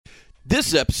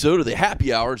This episode of the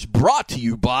Happy Hour is brought to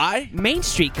you by Main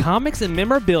Street Comics and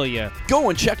Memorabilia. Go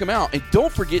and check them out, and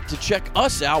don't forget to check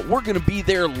us out. We're going to be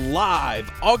there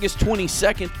live August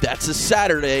 22nd. That's a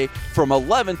Saturday from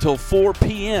 11 till 4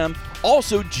 p.m.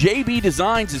 Also, JB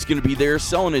Designs is going to be there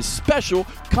selling his special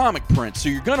comic prints, so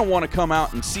you're going to want to come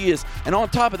out and see us. And on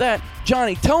top of that,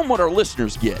 Johnny, tell them what our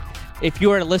listeners get. If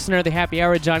you are a listener of the Happy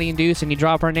Hour with Johnny and Deuce and you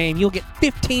drop our name, you'll get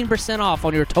 15% off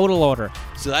on your total order.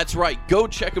 So that's right. Go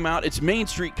check them out. It's Main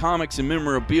Street Comics and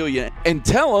Memorabilia. And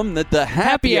tell them that the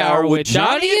Happy Hour with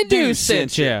Johnny and Deuce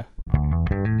sent you.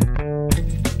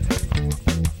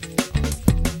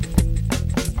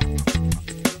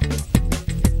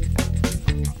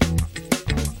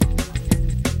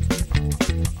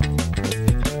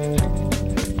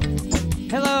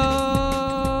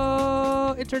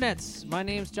 Hello, internets. My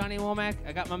name's Johnny Womack.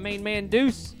 I got my main man,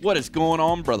 Deuce. What is going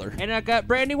on, brother? And I got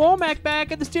Brandy Womack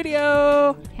back at the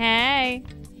studio. Hey.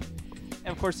 And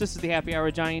of course, this is the Happy Hour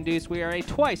with Johnny and Deuce. We are a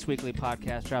twice-weekly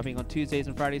podcast dropping on Tuesdays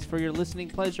and Fridays for your listening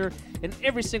pleasure. And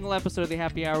every single episode of the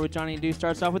Happy Hour with Johnny and Deuce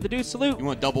starts off with the Deuce salute. You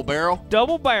want double barrel?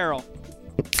 Double barrel.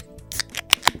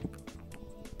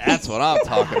 That's what I'm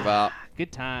talking about.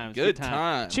 Good times. Good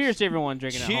times. Cheers to everyone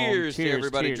drinking at home. Cheers to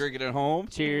everybody drinking at home.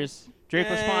 Cheers. Drink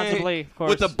responsibly, of course.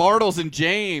 With the Bartles and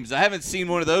James. I haven't seen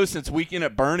one of those since Weekend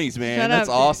at Bernie's, man. Shut That's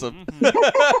up, awesome.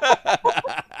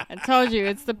 I told you,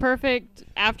 it's the perfect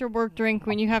after-work drink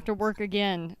when you have to work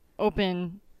again,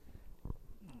 open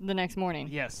the next morning.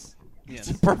 Yes. It's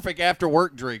a perfect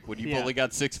after-work drink when you've Yeah. only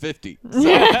got $6.50.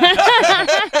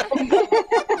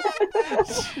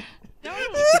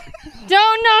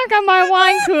 Don't knock on my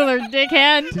wine cooler,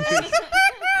 dickhead.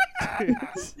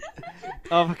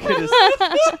 Oh, my goodness.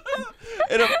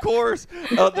 And, of course,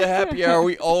 on the Happy Hour,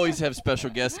 we always have special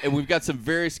guests, and we've got some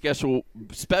very special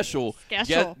Special.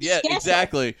 Yeah,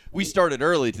 exactly. We started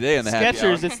early today on the Happy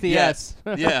Hour. Skechers, it's the Yes.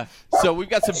 S. Yeah. So we've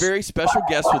got some very special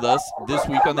guests with us this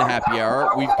week on the Happy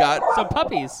Hour. We've got Some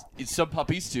puppies. some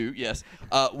puppies, too, yes.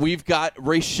 We've got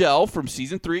Rachel from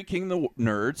Season 3 of King of the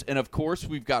Nerds, and, of course,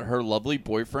 we've got her lovely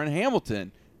boyfriend,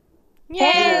 Hamilton.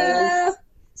 Yay. Hey,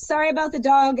 sorry about the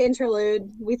dog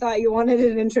interlude. We thought you wanted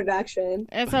an introduction.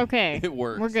 It's okay. It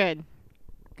works. We're good.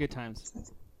 Good times.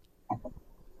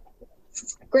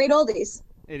 Great oldies.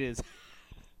 It is.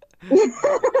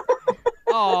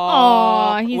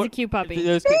 Aw, he's a What- cute If puppy.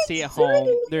 those can see at home,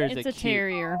 there's It's a a cute.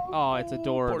 terrier. Oh, it's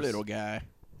adorable. Poor little guy.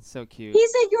 So cute.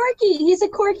 He's a Yorkie. He's a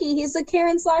Corky. He's a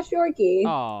Karen/Yorkie.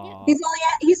 Aw.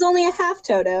 He's only a half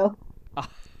Toto.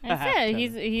 That's it.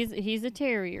 He's a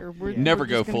terrier. We're Never we're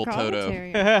go just gonna full call him a Toto.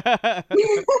 terrier.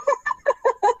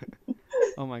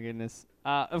 Oh my goodness.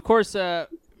 Of course,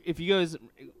 if you guys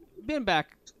been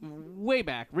back, way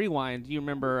back, rewind, you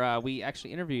remember we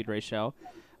actually interviewed Rachel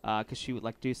because she,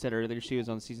 like Deuce said earlier, she was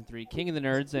on Season 3 King of the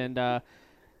Nerds, and a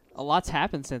lot's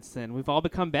happened since then. We've all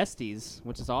become besties,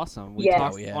 which is awesome. We Yes.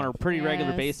 talk Oh, yeah. on a pretty regular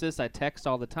Yes. basis. I text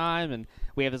all the time, and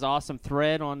we have this awesome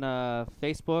thread on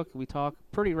Facebook. We talk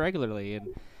pretty regularly, and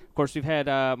of course, we've had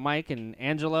Mike and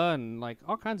Angela and like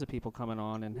all kinds of people coming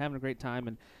on and having a great time.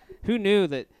 And who knew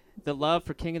that the love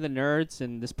for King of the Nerds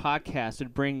and this podcast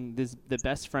would bring the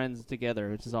best friends together,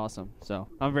 which is awesome. So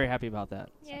I'm very happy about that.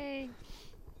 Yay.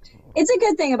 It's a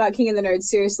good thing about King of the Nerds,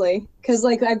 seriously, because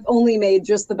like I've only made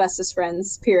just the bestest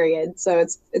friends. Period. So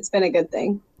it's been a good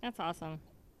thing. That's awesome.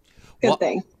 Good Well,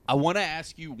 thing. I want to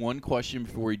ask you one question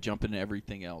before we jump into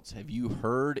everything else. Have you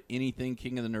heard anything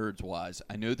King of the Nerds wise?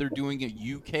 I know they're doing a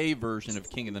UK version of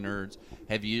King of the Nerds.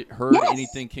 Have you heard Yes.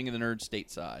 anything King of the Nerds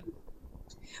stateside?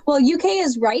 Well, UK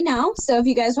is right now, so if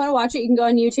you guys want to watch it, you can go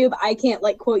on YouTube. I can't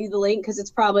like quote you the link because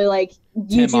it's probably like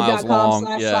 10 miles long,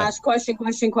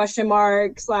 youtube.com// question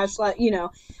mark /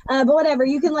 but whatever,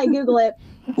 you can like Google it.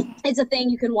 It's a thing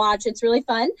you can watch. It's really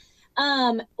fun.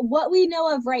 What we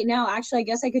know of right now, actually, I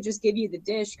guess I could just give you the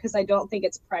dish because I don't think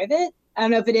it's private. I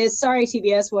don't know if it is. Sorry,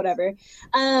 TBS, whatever.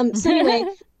 So anyway,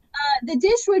 the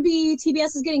dish would be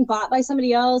TBS is getting bought by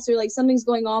somebody else, or like something's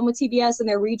going on with TBS and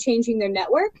they're rechanging their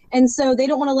network. And so they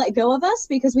don't want to let go of us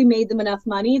because we made them enough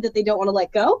money that they don't want to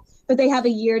let go, but they have a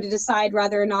year to decide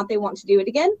whether or not they want to do it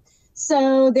again.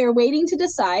 So they're waiting to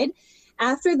decide.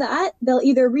 After that, they'll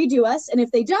either redo us, and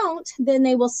if they don't, then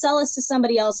they will sell us to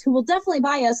somebody else who will definitely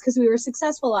buy us because we were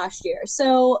successful last year.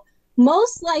 So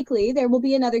most likely there will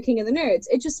be another King of the Nerds.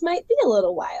 It just might be a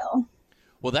little while.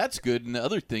 Well, that's good. And the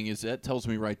other thing is that tells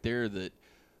me right there that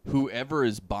whoever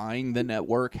is buying the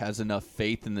network has enough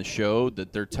faith in the show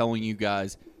that they're telling you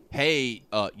guys, hey,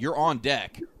 you're on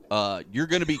deck. you're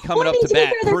going to be coming Well, I up mean, to to be bat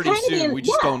fair, they're pretty kinda soon. being- We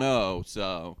just yeah. don't know.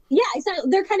 So Yeah, exactly.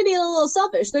 They're kind of being a little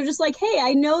selfish. They're just like, hey,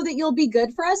 I know that you'll be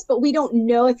good for us, but we don't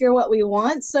know if you're what we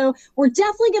want. So we're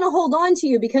definitely going to hold on to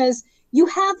you because you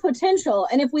have potential.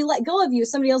 And if we let go of you,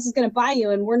 somebody else is going to buy you,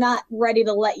 and we're not ready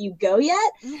to let you go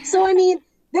yet. So, I mean,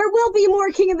 there will be more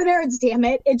King of the Nerds, damn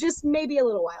it. It just may be a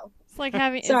little while. It's like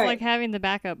having Sorry. the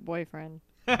backup boyfriend.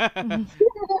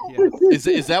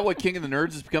 is that what King of the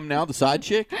Nerds has become now? The side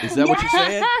chick? Is that what you're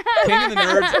saying? King of the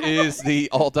Nerds is the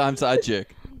all-time side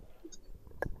chick.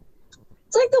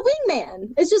 It's like the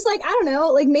wingman. It's just like, I don't know,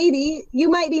 like maybe you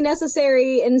might be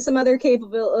necessary in some other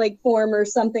capable like form or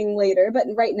something later, but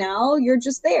right now you're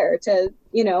just there to,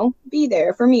 be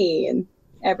there for me and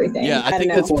everything. Yeah, I don't think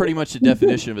know. that's pretty much the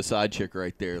definition of a side chick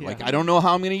right there. Yeah. Like, I don't know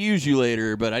how I'm going to use you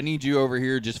later, but I need you over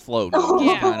here just floating.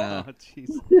 Yeah. Kinda. Oh,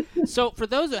 jeez. So, for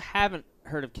those that haven't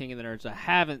heard of King of the Nerds, that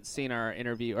haven't seen our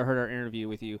interview or heard our interview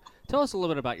with you, tell us a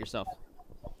little bit about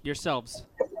yourselves.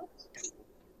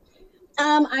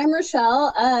 I'm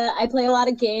Rochelle. I play a lot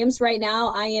of games. Right now,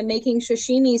 I am making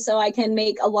sashimi so I can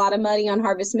make a lot of money on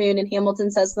Harvest Moon, and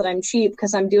Hamilton says that I'm cheap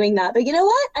because I'm doing that. But you know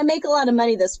what? I make a lot of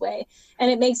money this way,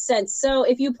 and it makes sense. So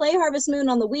if you play Harvest Moon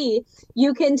on the Wii,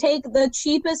 you can take the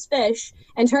cheapest fish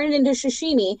and turn it into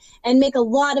sashimi and make a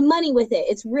lot of money with it.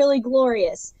 It's really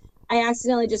glorious. I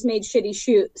accidentally just made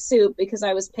shitty soup because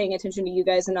I was paying attention to you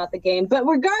guys and not the game. But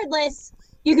regardless,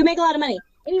 you can make a lot of money.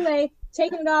 Anyway,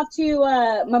 taking it off to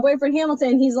my boyfriend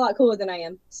Hamilton. He's a lot cooler than I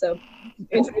am. So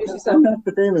introduce yourself. I'm not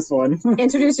the famous one.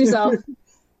 Introduce yourself.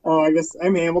 Oh, I guess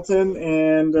I'm Hamilton,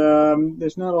 and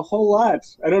there's not a whole lot.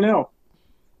 I don't know.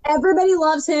 Everybody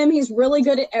loves him. He's really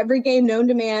good at every game known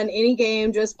to man. Any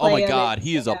game, just Oh play my him. God,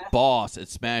 he is a boss at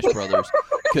Smash Brothers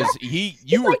because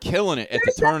you were killing it at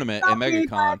the tournament at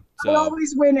MegaCon. We'll So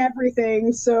always win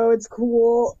everything, so it's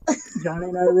cool. Johnny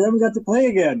and I, we haven't got to play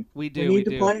again. We We do. need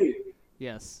to play.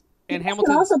 Yes. And You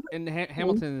can also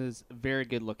Hamilton is very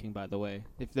good looking, by the way.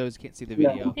 If those can't see the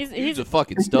video, he's a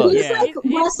fucking stud. He's Yeah. like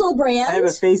Russell Brand. I have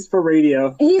a face for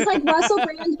radio. He's like Russell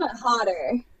Brand, but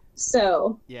hotter.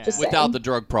 So, Yeah. just Without saying. the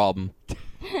drug problem.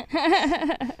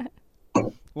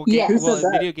 well, Yeah. Who said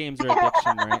that? video games are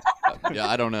addiction, right? Yeah,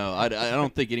 I don't know. I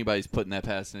don't think anybody's putting that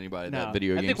past anybody. No. That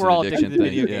video I games think we're all addiction addicted to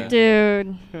thing. video Yeah.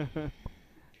 games. Dude.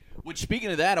 Which, speaking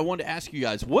of that, I wanted to ask you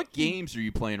guys, what games are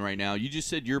you playing right now? You just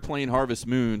said you're playing Harvest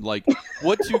Moon. Like,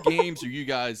 what two games are you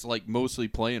guys like mostly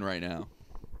playing right now?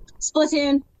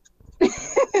 Splatoon. Yeah,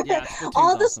 Splatoon's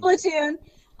All the awesome. Splatoon.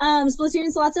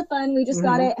 Splatoon's lots of fun. We just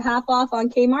got it half off on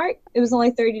Kmart. It was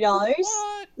only $30. What? It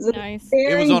was a Nice. It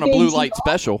very was on a big blue deal. light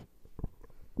special.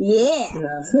 Yeah.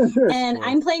 Yeah. And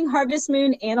I'm playing Harvest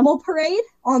Moon Animal Parade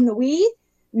on the Wii.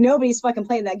 Nobody's fucking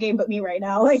playing that game but me right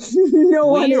now. Like, no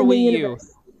one Wii or in the Wii U?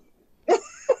 universe.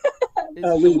 Is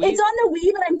Wii. the Wii- It's on the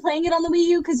Wii, but I'm playing it on the Wii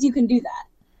U because you can do that.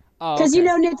 Oh, Because okay.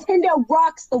 Nintendo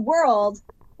rocks the world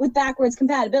with backwards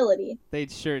compatibility. They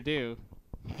sure do.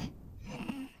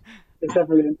 Except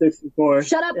for the N64.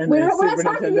 Shut up. And We're the not Super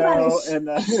talking about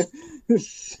Nintendo.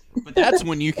 And But that's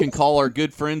when you can call our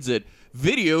good friends at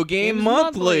Video Game Games Monthly,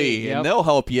 Monthly, yep. and they'll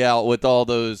help you out with all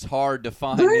those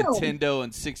hard-to-find Boom. Nintendo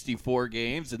and 64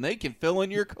 games, and they can fill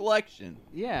in your collection.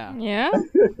 Yeah. Yeah. And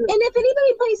if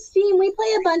anybody plays Steam, we play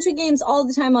a bunch of games all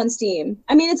the time on Steam.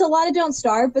 I mean, it's a lot of Don't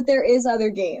Starve, but there is other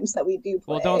games that we do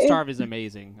play. Well, Don't Starve is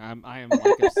amazing. I am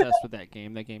like obsessed with that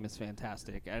game. That game is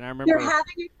fantastic. And I remember. You're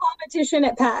having a competition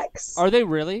at PAX. Are they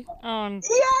really? Yes!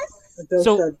 the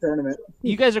So- Don't tournament.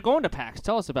 You guys are going to PAX.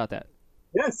 Tell us about that.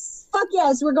 Yes. Fuck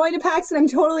yes, we're going to PAX, and I'm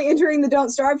totally entering the Don't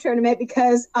Starve tournament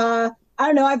because, I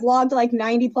don't know, I've logged like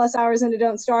 90 plus hours into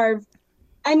Don't Starve.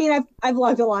 I mean, I've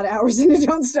logged a lot of hours into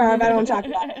Don't Starve. I don't want to talk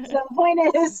about it. So the point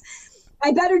is,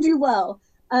 I better do well.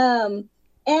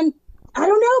 And I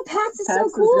don't know, PAX is PAX so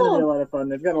is going to be a cool. lot of fun.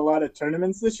 They've got a lot of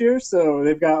tournaments this year, so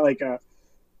they've got like a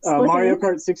Splatoon. Mario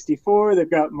Kart 64. They've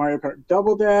got Mario Kart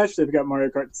Double Dash. They've got Mario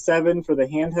Kart 7 for the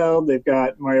handheld. They've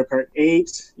got Mario Kart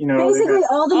 8. You know, they've Basically,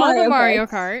 got, all the All Mario, the Mario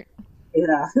Karts. Kart.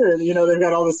 yeah, you know, they've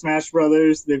got all the Smash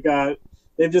Brothers. They've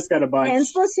just got a bunch. And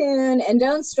Splatoon and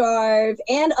Don't Starve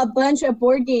and a bunch of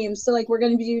board games. So like we're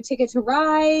going to do Ticket to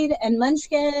Ride and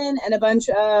Munchkin and a bunch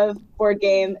of board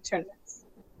game tournaments.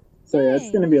 So yeah, it's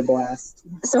going to be a blast.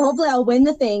 So hopefully I'll win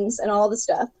the things and all the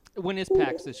stuff When is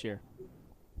PAX this year?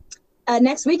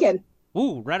 next weekend.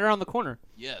 Ooh, right around the corner.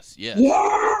 Yes, yes.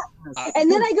 Yeah. And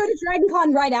then I go to Dragon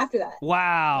Con right after that.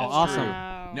 Wow, That's awesome.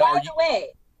 Wow. No, are By you, the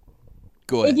way,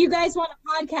 Go ahead. If you guys want a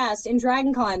podcast in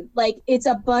DragonCon, like it's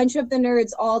a bunch of the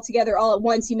nerds all together all at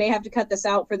once. You may have to cut this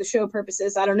out for the show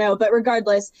purposes. I don't know. But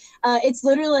regardless, it's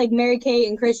literally like Mary Kay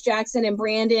and Chris Jackson and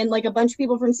Brandon, like a bunch of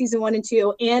people from season 1 and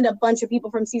 2 and a bunch of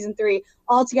people from season 3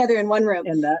 all together in one room.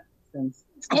 And that.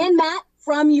 And Matt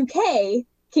from UK,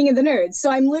 King of the Nerds.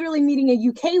 So I'm literally meeting a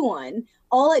UK one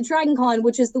all at DragonCon,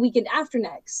 which is the weekend after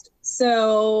next.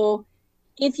 So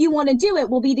if you want to do it,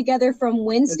 we'll be together from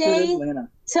Wednesday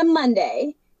to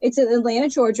Monday. It's in Atlanta,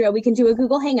 Georgia. We can do a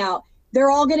Google Hangout. They're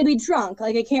all going to be drunk.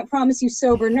 Like, I can't promise you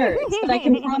sober nerds, but I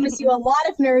can promise you a lot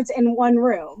of nerds in one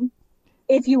room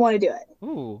if you want to do it.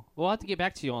 Ooh, we'll have to get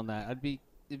back to you on that. It'd be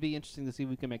interesting to see if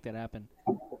we can make that happen.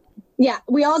 Yeah,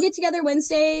 we all get together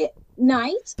Wednesday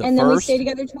night, The and then we first? stay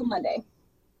together till Monday.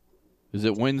 Is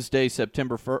it Wednesday,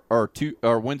 September 1st,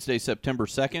 or Wednesday, September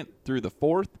 2nd through the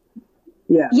 4th?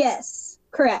 Yeah. Yes,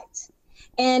 correct.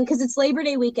 And because it's Labor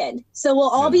Day weekend. So we'll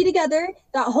all be together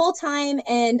that whole time.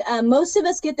 And most of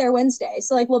us get there Wednesday.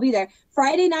 So, like, we'll be there.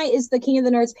 Friday night is the King of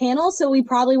the Nerds panel. So we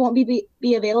probably won't be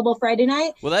available Friday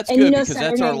night. Well, that's And good you know because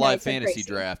that's our Saturday live nights are fantasy crazy.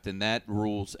 draft, and that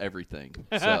rules everything.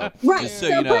 So, Right. just So,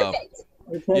 so you know. perfect.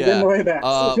 We can't get in the way back.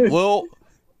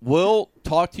 We'll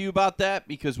talk to you about that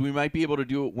because we might be able to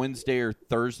do it Wednesday or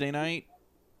Thursday night,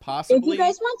 possibly. If you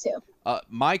guys want to.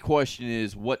 My question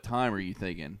is, what time are you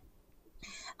thinking?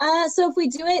 So if we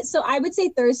do it, so I would say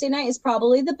Thursday night is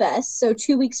probably the best. So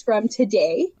 2 weeks from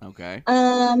today, Okay.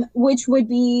 which would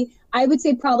be, I would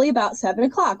say probably about 7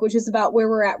 o'clock, which is about where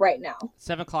we're at right now.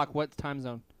 7 o'clock. What time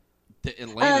zone?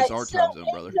 Atlanta's our time zone,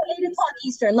 brother. So 8 o'clock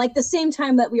Eastern, like the same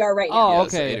time that we are right now. Oh, Yeah,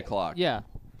 it's okay. 8 o'clock. Yeah.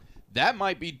 That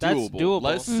might be That's doable.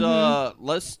 doable.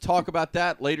 Let's talk about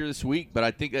that later this week, but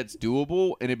I think that's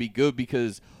doable, and it'd be good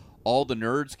because all the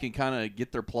nerds can kind of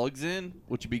get their plugs in,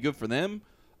 which would be good for them.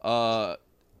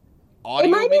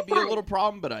 Audio might may be be a fun. little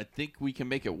problem, but I think we can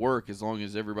make it work as long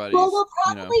as everybody's. Well, we'll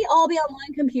probably all be on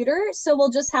one computer, so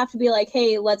we'll just have to be like,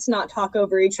 hey, let's not talk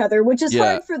over each other, which is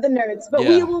Yeah. hard for the nerds, but Yeah.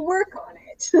 we will work on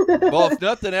it. Well, if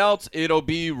nothing else, it'll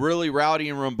be really rowdy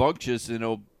and rambunctious,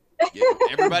 and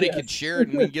everybody can share it,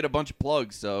 and we can get a bunch of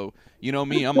plugs. So, you know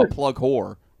me, I'm a plug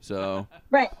whore. So,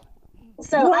 Right.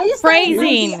 So I just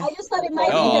Phrasing. I just thought it might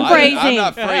no, be the Phrasing. I'm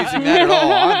not phrasing that at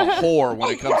all. I'm a whore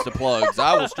when it comes to plugs.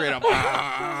 I will straight up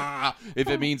if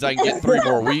it means I can get 3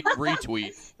 more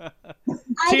retweets. I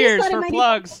just Cheers thought it for might be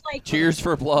plugs. like- Cheers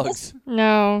for plugs.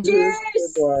 No. Cheers.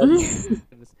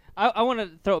 I want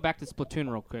to throw it back to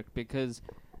Splatoon real quick because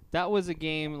that was a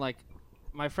game like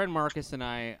my friend Marcus and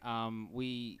I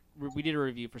we did a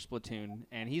review for Splatoon,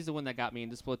 and he's the one that got me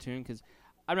into Splatoon because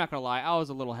I'm not gonna lie, I was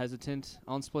a little hesitant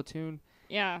on Splatoon,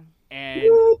 Yeah. and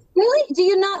Really? Do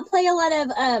you not play a lot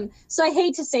of so I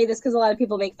hate to say this because a lot of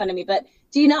people make fun of me, but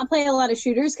do you not play a lot of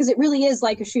shooters? Because it really is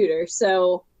like a shooter.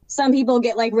 So some people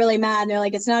get like really mad and they're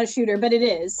like, it's not a shooter, but it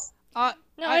is. No,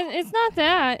 it's not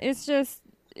that. It's just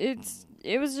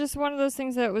it was just one of those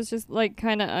things that was just like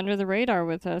kind of under the radar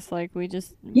with us. Like we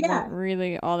just weren't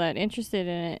really all that interested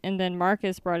in it. And then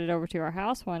Marcus brought it over to our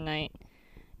house one night,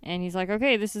 and he's like,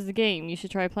 "Okay, this is the game. You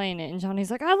should try playing it." And Johnny's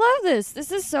like, "I love this.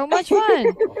 This is so much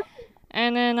fun."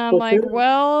 And then I'm like,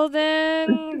 "Well,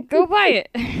 then go buy it."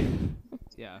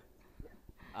 yeah.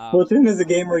 Splatoon is a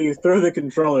game where you throw the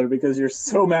controller because you're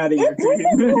so mad at your team.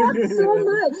 So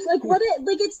much. Like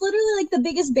it's literally like the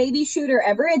biggest baby shooter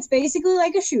ever. It's basically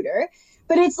like a shooter,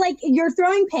 but it's like you're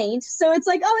throwing paint. So it's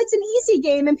like, oh, it's an easy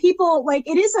game, and people like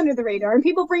it is under the radar, and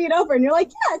people bring it over, and you're like,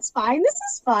 yeah, it's fine. This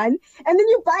is fun. And then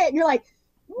you buy it, and you're like,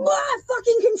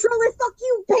 fucking controller, fuck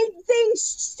you, paint thing,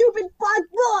 stupid bug.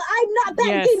 I'm not bad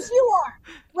Yes. games, you are.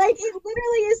 Like it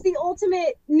literally is the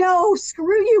ultimate no,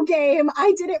 screw you game.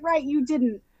 I did it right, you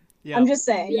didn't. Yeah. I'm just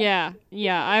saying. Yeah.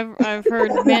 I've heard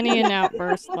many an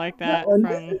outburst like that from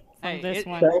Hey, this it-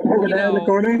 one. Over there in the know-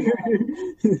 corner.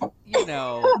 You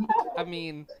know, I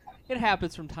mean, it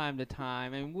happens from time to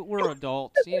time, and we're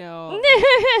adults, you know.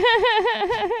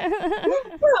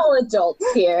 We're all adults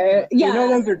here. Yeah. You know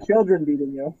those are children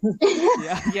beating you.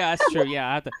 Yeah, that's true. Yeah,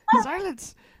 I have to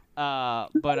silence.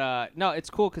 But no, it's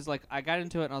cool because like I got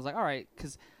into it and I was like, all right,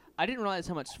 because I didn't realize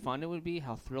how much fun it would be,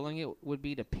 how thrilling it would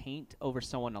be to paint over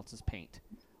someone else's paint.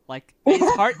 Like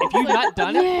it's hard if you've not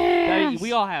done it. Yes.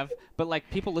 We all have, but like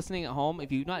people listening at home, if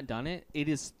you've not done it, it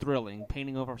is thrilling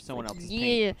painting over someone else's paint.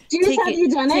 Yeah. Juice, Take have it. you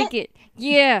done Take it.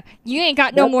 Yeah. You ain't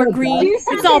got no That's more what green. Juice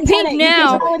It's all hasn't done pink it. You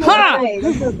now. can tell in his Ha! eyes.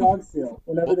 That's what dogs feel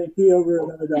whenever they pee over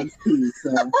another dog's pee.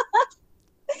 So.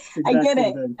 I get Exactly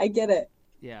it. the same. I get it.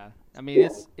 Yeah, I mean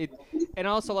and I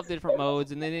also love the different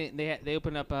modes. And then they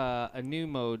opened up a new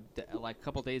mode like a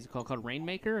couple days ago called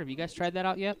Rainmaker. Have you guys tried that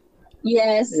out yet?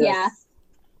 Yes, Yes.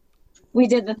 we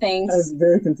did the I things. was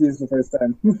very confused the first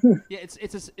time. Yeah,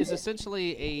 it's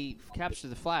essentially a capture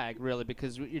the flag, really,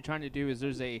 because what you're trying to do is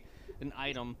there's an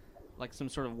item, like some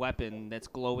sort of weapon that's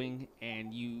glowing,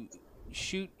 and you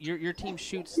shoot your team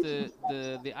shoots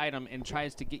the item and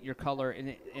tries to get your color,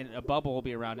 and a bubble will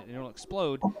be around it, and it'll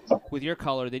explode with your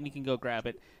color. Then you can go grab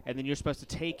it, and then you're supposed to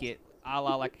take it, a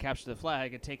la like capture the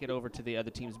flag, and take it over to the other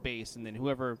team's base, and then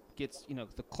whoever gets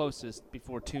the closest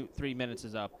before 3 minutes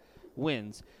is up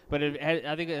wins. But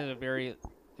I think it has a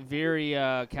very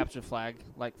capture flag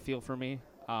like feel for me.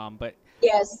 But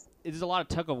Yes. there's a lot of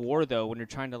tug of war though when you're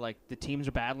trying to the teams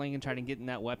are battling and trying to get in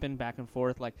that weapon back and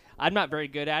forth. Like, I'm not very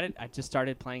good at it. I just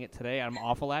started playing it today. I'm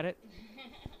awful at it.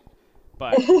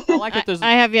 But I like that there's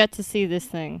I have yet to see this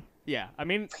thing. yeah. I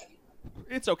mean,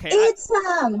 it's okay.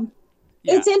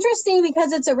 It's interesting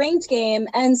because it's a ranked game,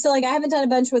 and so I haven't done a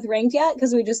bunch with ranked yet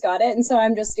because we just got it, and so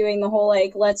I'm just doing the whole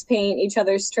let's paint each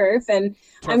other's turf, and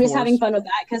I'm just having fun with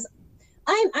that because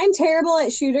I'm terrible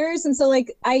at shooters, and so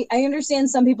I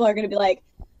understand some people are going to be like,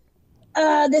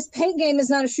 this paint game is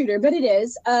not a shooter, but it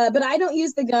is. But I don't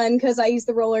use the gun because I use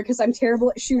the roller because I'm terrible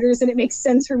at shooters, and it makes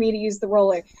sense for me to use the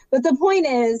roller. But the point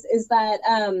is that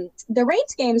the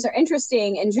ranked games are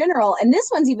interesting in general, and this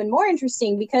one's even more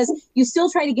interesting because you still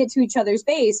try to get to each other's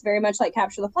base, very much like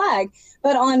Capture the Flag.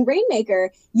 But on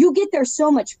Rainmaker, you get there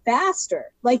so much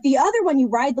faster. Like the other one, you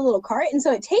ride the little cart, and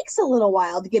so it takes a little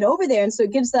while to get over there, and so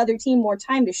it gives the other team more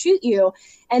time to shoot you.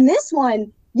 And this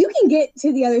one, you can get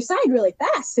to the other side really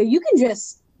fast, so you can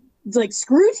just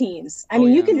screw teams. I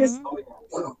mean, you can just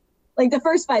the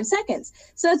first 5 seconds.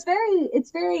 So it's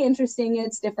very interesting.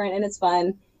 It's different and it's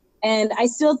fun. And I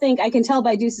still think I can tell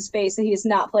by Deuce's face that he has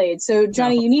not played. So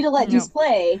Johnny, you need to let Deuce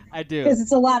play. I do, because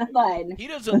it's a lot of fun. He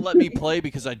doesn't let me play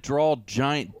because I draw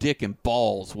giant dick and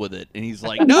balls with it, and he's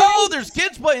like, "No, there's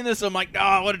kids playing this." I'm like, "No,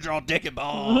 I want to draw dick and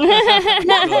balls."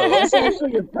 It's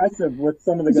actually impressive with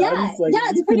some of the guns.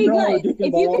 It's pretty good.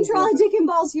 If you can draw dick and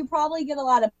balls, you probably get a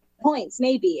lot of points,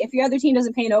 maybe, if your other team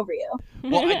doesn't paint over you.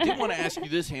 Well, I did want to ask you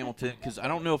this, Hamilton, because I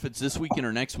don't know if it's this weekend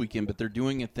or next weekend, but they're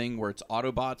doing a thing where it's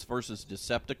Autobots versus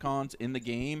Decepticons in the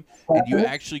game, and you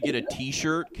actually get a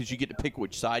T-shirt because you get to pick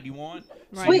which side you want.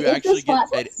 So Right. you actually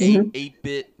get an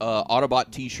 8-bit Autobot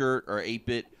T-shirt or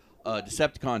 8-bit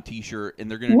Decepticon T-shirt,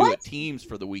 and they're going to do it teams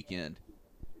for the weekend.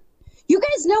 You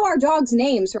guys know our dogs'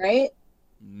 names, right?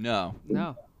 No.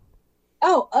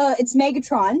 Oh, it's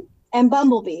Megatron and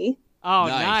Bumblebee. Oh,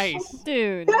 Nice. nice.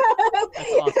 Dude. That's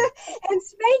awesome. And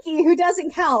Spanky, who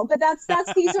doesn't count, but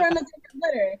these are in a different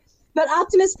litter. But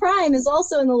Optimus Prime is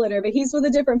also in the litter, but he's with a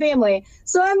different family.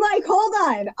 So I'm like, hold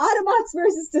on, Autobots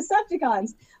versus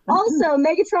Decepticons. Also,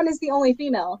 Megatron is the only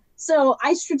female. So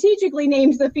I strategically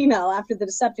named the female after the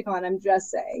Decepticon, I'm just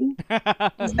saying.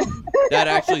 That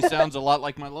actually sounds a lot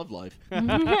like my love life. Mine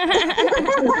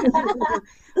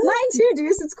too,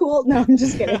 Deuce. It's cool. No, I'm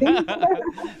just kidding.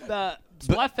 The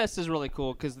Splatfest is really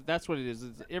cool because that's what it is.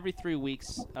 It's every 3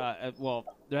 weeks. Well,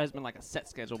 there has been a set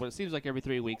schedule, but it seems like every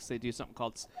 3 weeks they do something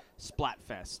called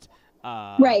Splatfest.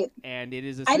 Right. And it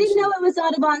is. I didn't know it was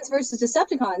Autobots versus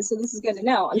Decepticons, so this is good to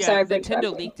know. I'm sorry for Nintendo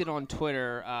interrupting. leaked it on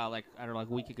Twitter, I don't know, a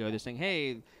week ago. They're saying,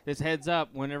 "Hey, this heads up.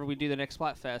 Whenever we do the next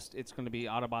Splatfest, it's going to be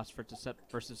Autobots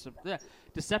versus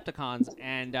Decepticons,"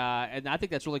 and I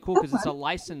think that's really cool because it's a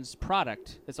licensed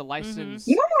product. It's a licensed.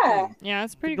 Yeah. Yeah,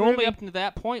 it's pretty Normally, groovy. up to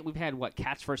that point, we've had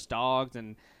cats versus dogs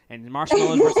and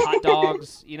marshmallows versus hot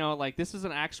dogs. This is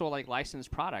an actual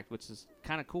licensed product, which is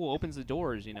kind of cool. Opens the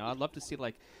doors. I'd love to see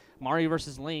Mario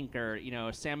versus Link or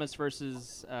Samus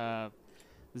versus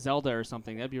Zelda or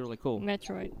something. That'd be really cool.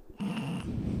 Metroid.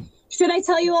 Should I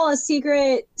tell you all a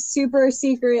super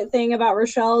secret thing about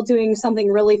Rochelle doing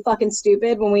something really fucking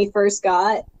stupid when we first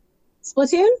got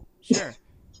Splatoon? Sure.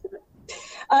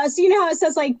 So you know how it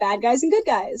says bad guys and good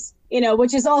guys,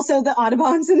 which is also the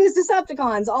Autobots and the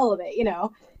Decepticons, all of it,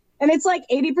 and it's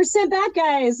 80% bad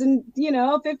guys and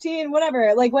 15 whatever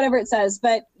it says,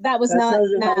 but that's Tells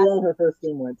you how well her first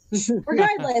game went.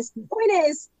 regardless. The point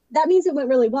is that means it went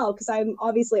really well because I'm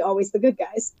obviously always the good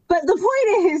guys. But the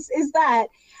point is that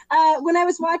when I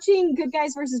was watching Good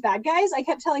Guys versus Bad Guys, I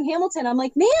kept telling Hamilton, I'm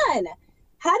like, man,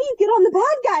 how do you get on the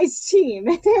bad guys team?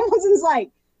 And Hamilton's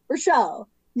like, Rochelle,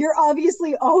 you're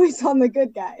obviously always on the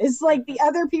good guys. The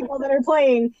other people that are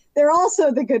playing, they're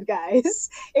also the good guys.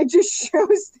 It just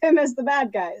shows them as the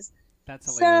bad guys. That's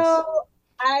hilarious. So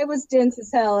I was dense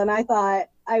as hell, and I thought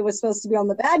I was supposed to be on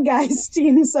the bad guys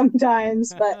team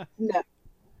sometimes, but no.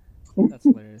 That's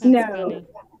hilarious. No. Funny.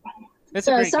 It's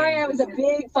a So great sorry, game. I was a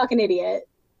big fucking idiot.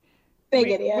 Big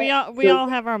idiot. We all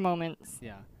have our moments.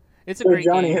 Yeah. It's a So great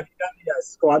Johnny, game. have you done the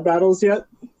squad battles yet?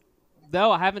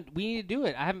 No, I haven't. We need to do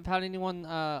it. I haven't found anyone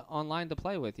online to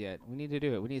play with yet. We need to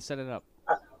do it. We need to set it up.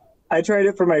 I tried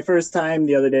it for my first time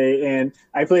the other day, and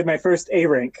I played my first A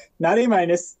rank, not A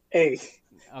minus, A,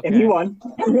 and he won.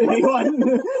 He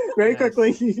won very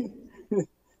quickly.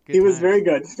 He was very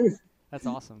good. That's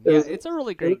awesome. Yeah, it's a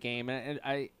really great game, and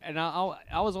I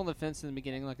was on the fence in the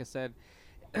beginning, like I said,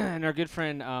 and our good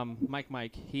friend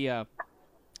Mike, he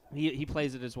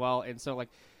plays it as well, and so like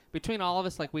between all of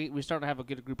us, like we starting to have a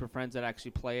good group of friends that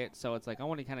actually play it. So it's like I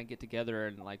want to kind of get together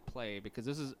and like play because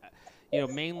this is,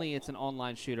 mainly it's an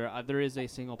online shooter. There is a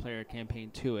single player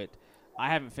campaign to it. I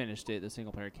haven't finished it, the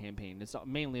single player campaign. It's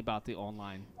mainly about the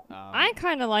online. I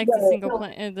kind of like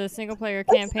the single player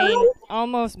campaign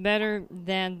almost better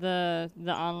than the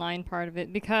online part of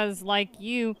it because, like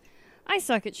you, I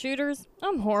suck at shooters.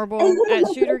 I'm horrible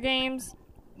at shooter games,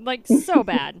 like so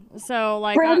bad. So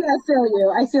like, Brandy, I feel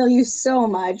you. I feel you so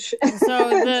much. So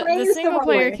the single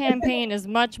player campaign is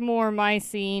much more my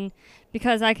scene.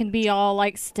 Because I can be all,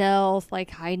 like, stealth, like,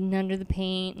 hiding under the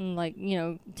paint and, like,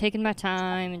 taking my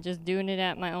time and just doing it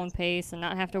at my own pace and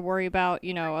not have to worry about,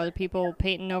 other people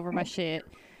painting over my shit.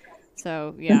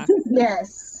 So, yeah.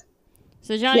 Yes.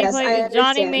 So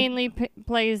Johnny mainly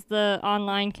plays the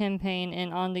online campaign,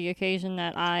 and on the occasion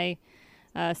that I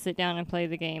sit down and play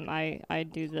the game, I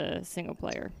do the single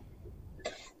player.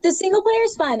 The single player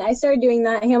is fun. I started doing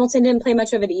that. Hamilton didn't play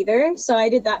much of it either, so I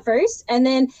did that first. And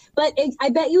then, I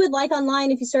bet you would like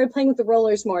online if you started playing with the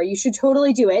rollers more. You should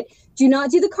totally do it. Do not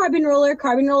do the carbon roller.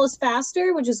 Carbon roll is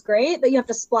faster, which is great, but you have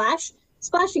to splash.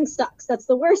 Splashing sucks. That's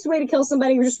the worst way to kill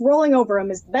somebody. You're just rolling over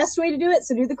them is the best way to do it,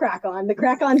 so do the crack-on. The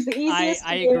crack-on's the easiest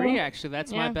I agree, actually.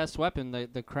 That's my best weapon.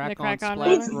 The crack-on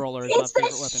splash roller is my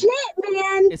favorite weapon. Shit,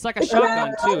 man! It's like a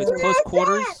shotgun, too. It's close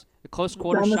quarters. A close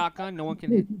quarters shotgun. No one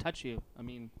can touch you. I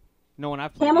mean... No one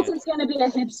I've played Hamilton's going to be a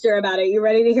hipster about it. You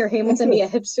ready to hear Hamilton be a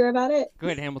hipster about it? Go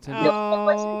ahead, Hamilton.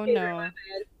 Oh, no.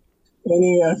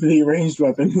 Any of the ranged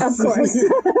weapons. Of course.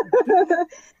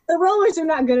 The rollers are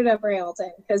not good enough for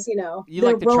Hamilton because, You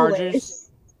like the rollers.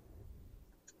 Chargers?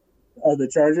 Oh, the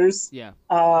Chargers? Yeah.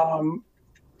 I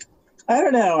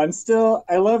don't know.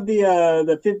 I love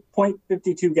the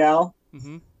 .52 gal.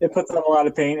 Mm-hmm. It puts on a lot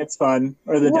of paint. It's fun.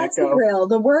 Or the What's the Deco. real?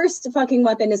 The worst fucking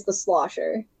weapon is the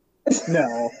slosher.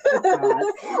 No.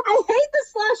 I hate the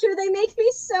slasher. They make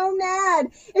me so mad.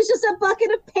 It's just a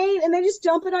bucket of paint and they just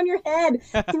dump it on your head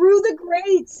through the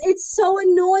grates. It's so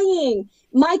annoying.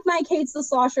 Mike hates the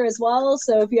slasher as well,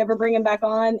 so if you ever bring him back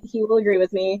on, he will agree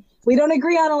with me. We don't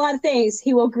agree on a lot of things.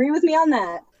 He will agree with me on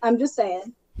that. I'm just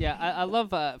saying. Yeah, I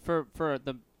love for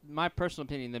my personal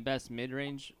opinion, the best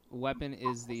mid-range weapon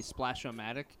is the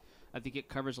Splash-O-Matic. I think it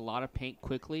covers a lot of paint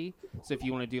quickly. So if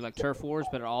you want to do like turf wars,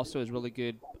 but it also is really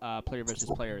good player versus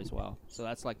player as well. So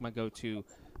that's like my go-to,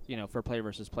 for player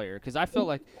versus player. Because I feel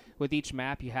like with each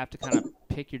map, you have to kind of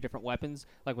pick your different weapons.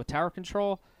 Like with tower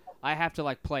control, I have to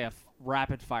like play a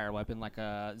rapid fire weapon like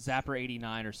a Zapper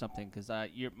 89 or something. Because I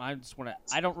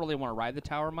don't really want to ride the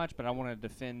tower much, but I want to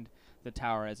defend the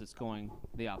tower as it's going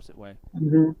the opposite way.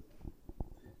 Mm-hmm.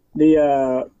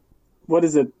 What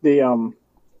is it?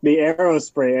 The arrow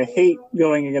spray. I hate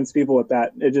going against people with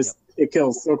that. It just it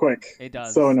kills so quick. It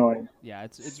does. So annoying. Yeah,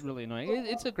 it's really annoying.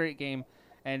 It's a great game,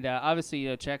 and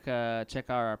obviously check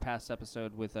our past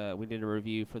episode with we did a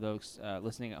review for those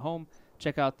listening at home.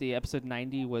 Check out the episode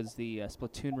 90 was the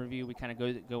Splatoon review. We kind of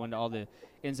go into all the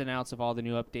ins and outs of all the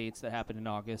new updates that happened in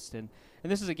August, and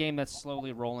this is a game that's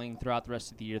slowly rolling throughout the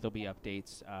rest of the year. There'll be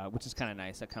updates, which is kind of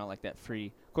nice. I kind of like that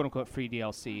free, quote unquote, free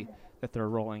DLC that they're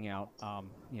rolling out,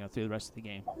 through the rest of the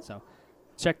game. So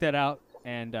check that out.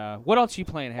 And what else are you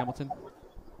playing, Hamilton?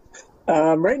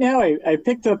 Right now, I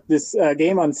picked up this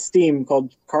game on Steam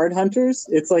called Card Hunters.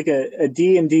 It's like a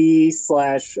D&D /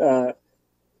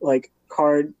 like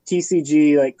card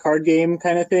TCG like card game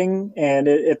kind of thing, and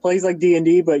it plays like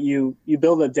D&D, but you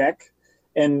build a deck,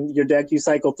 and your deck you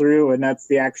cycle through, and that's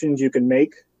the actions you can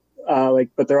make.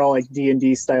 But they're all like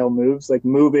D&D style moves, like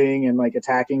moving and like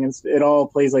attacking, and it all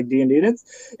plays like D&D. And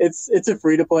it's a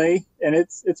free to play, and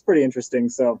it's pretty interesting.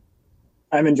 So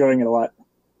I'm enjoying it a lot.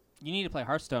 You need to play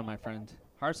Hearthstone, my friend.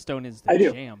 Hearthstone is the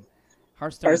jam.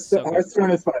 Hearthstone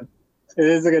is fun. It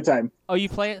is a good time. Oh, you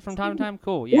play it from time to time?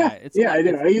 Cool. Yeah, I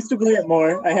do. I used to play it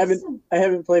more. I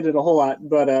haven't played it a whole lot,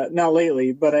 but not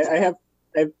lately. But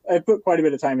I've put quite a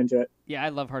bit of time into it. Yeah, I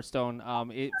love Hearthstone.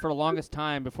 For the longest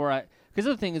time because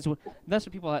the other thing is, that's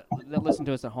what people that listen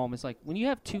to us at home. It's like when you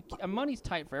have money's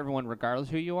tight for everyone, regardless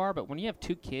who you are. But when you have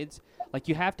two kids, like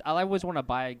you have to. I always want to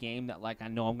buy a game that like I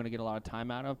know I'm going to get a lot of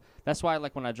time out of. That's why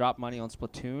like when I dropped money on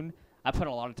Splatoon, I put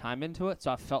a lot of time into it,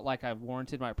 so I felt like I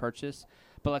warranted my purchase.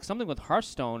 But like something with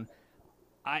Hearthstone,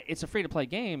 it's a free-to-play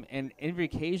game, and every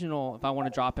occasional, if I want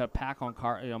to drop a pack on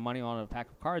money on a pack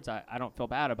of cards, I don't feel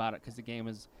bad about it because the game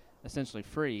is essentially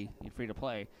free to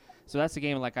play. So that's a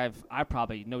game like I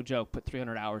probably, no joke, put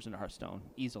 300 hours into Hearthstone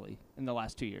easily in the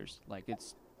last 2 years. Like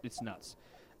it's nuts.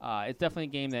 It's definitely a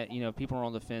game that people are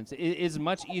on the fence. It is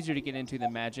much easier to get into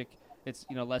than Magic. It's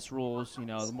less rules,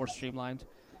 more streamlined.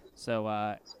 So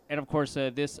and of course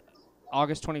this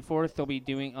August 24th they'll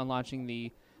be launching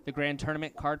the Grand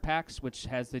Tournament card packs, which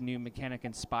has the new mechanic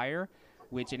Inspire,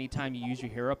 which anytime you use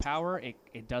your hero power,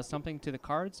 it does something to the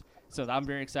cards. So I'm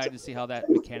very excited to see how that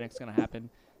mechanic's going to happen.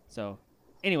 So,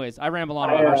 anyways, I ramble on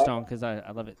about Hearthstone because I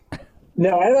love it.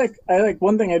 No, I like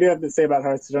one thing I do have to say about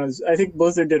Hearthstone is I think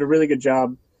Blizzard did a really good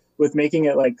job with making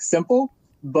it like simple,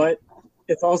 but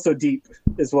it's also deep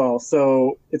as well.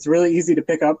 So it's really easy to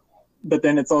pick up, but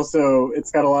then it's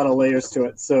got a lot of layers to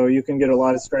it. So you can get a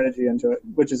lot of strategy into it,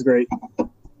 which is great.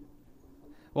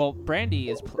 Well, Brandy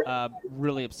is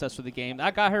really obsessed with the game.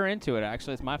 I got her into it.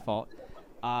 Actually, it's my fault.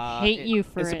 Hate you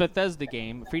for it's it. It's a Bethesda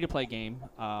game, free-to-play game.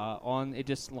 It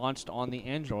just launched on the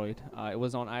Android. It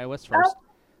was on iOS first.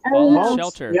 Fallout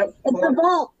Shelter. Yep. It's the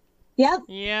Vault. Yep.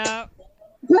 Yeah.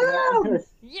 Woo!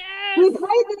 Yes. We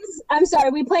played this. I'm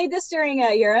sorry. We played this during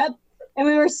Europe, and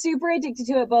we were super addicted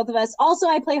to it, both of us. Also,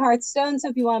 I play Hearthstone, so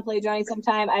if you want to play Johnny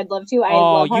sometime, I'd love to. I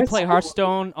love you play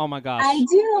Hearthstone? Oh my gosh. I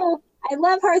do. I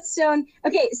love Hearthstone.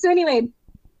 Okay, so anyway,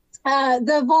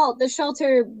 the Vault, the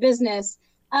shelter business.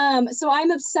 So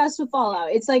I'm obsessed with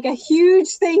Fallout. It's like a huge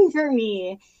thing for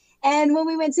me. And when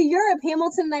we went to Europe,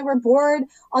 Hamilton and I were bored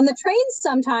on the trains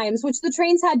sometimes, which the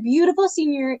trains had beautiful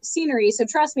scenery. So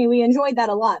trust me, we enjoyed that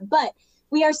a lot. But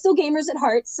we are still gamers at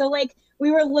heart. So like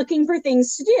we were looking for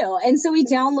things to do. And so we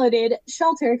downloaded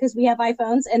Shelter because we have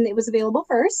iPhones and it was available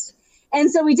first.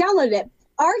 And so we downloaded it.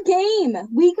 Our game,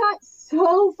 we got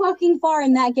so fucking far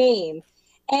in that game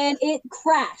and it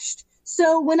crashed.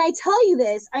 So when I tell you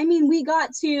this, I mean, we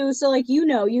got to, so like,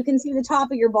 you can see the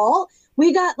top of your vault.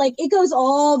 We got like, it goes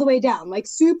all the way down, like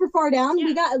super far down. Yeah.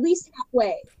 We got at least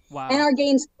halfway. Wow. And our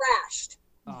game's crashed.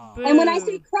 Oh. And when I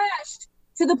say crashed,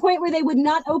 to the point where they would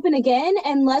not open again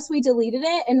unless we deleted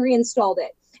it and reinstalled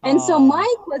it. And so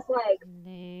Mike was like,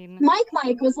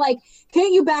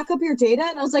 can't you back up your data?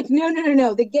 And I was like,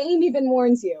 no. The game even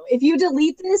warns you. If you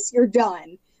delete this, you're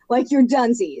done. Like, you're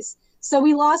dunsies. So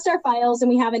we lost our files and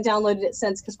we haven't downloaded it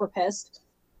since because we're pissed.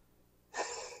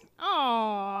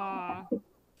 Aww.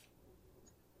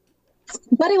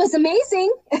 But it was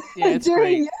amazing. Yeah, it's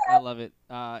great. I love it.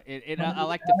 I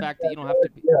like the fact that you don't have to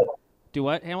do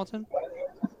what, Hamilton?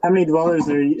 How many dwellers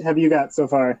have you got so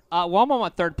far? Well, I'm on my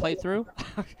third playthrough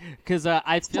because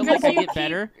I feel like I get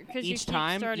better each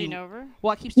time. Starting over?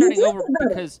 Well, I keep starting over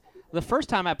because the first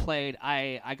time I played,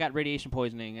 I got radiation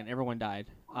poisoning and everyone died.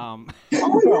 Oh,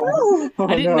 no.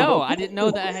 I didn't know. I didn't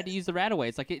know that I had to use the RadAway.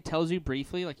 It's like it tells you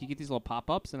briefly, like you get these little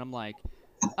pop-ups, and I'm like,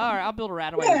 all right, I'll build a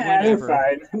RadAway. Yeah,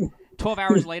 whatever. fine. 12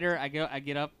 hours later, I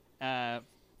get up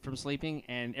from sleeping,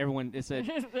 and everyone said,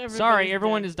 sorry,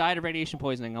 everyone has died of radiation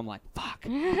poisoning. I'm like, fuck.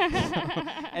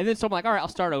 And then so I'm like, all right, I'll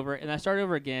start over. And I start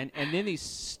over again, and then these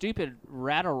stupid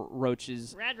rad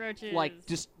roaches. Like,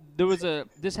 just,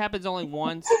 this happens only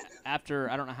once after,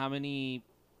 I don't know how many,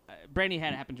 Brandy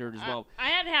had it happen to her as well. I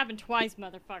had it happen twice,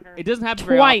 motherfucker. It doesn't happen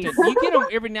very often. You get them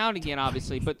every now and again,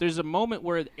 obviously, but there's a moment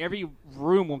where every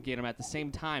room will get them at the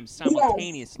same time,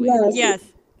 simultaneously. Yes.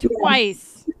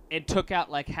 Twice. It took out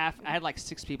like half. I had like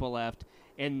 6 people left,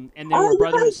 and they were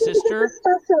brother and sister.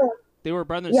 They were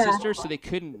brother and sister, so they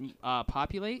couldn't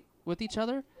populate with each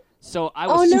other. So I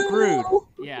was screwed. No.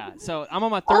 Yeah. So I'm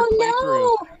on my third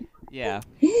playthrough. Yeah.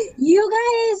 You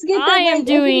guys get that. I am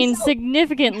doing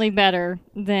significantly better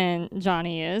than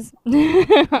Johnny is on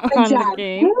the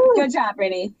game. Good job,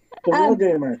 Brittany. The real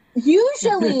gamer.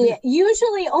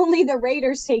 Usually only the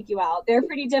raiders take you out. They're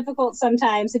pretty difficult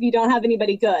sometimes if you don't have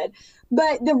anybody good.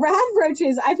 But the rad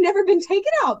roaches, I've never been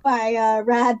taken out by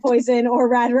rad poison or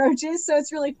rad roaches, so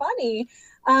it's really funny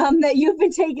that you've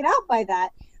been taken out by that.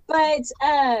 But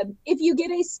if you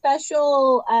get a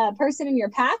special person in your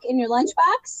pack, in your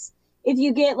lunchbox, if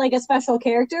you get like a special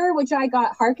character, which I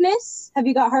got Harkness. Have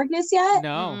you got Harkness yet?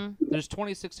 No. There's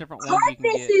 26 different ones you can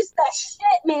Harkness get. is the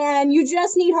shit, man. You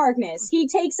just need Harkness. He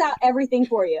takes out everything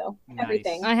for you. Nice.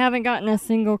 Everything. I haven't gotten a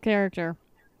single character.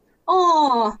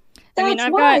 Oh,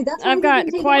 I've got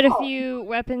quite a few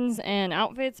weapons and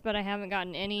outfits, but I haven't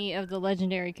gotten any of the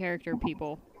legendary character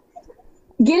people.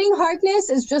 Getting Harkness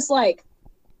is just like,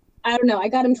 I don't know. I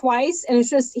got him twice, and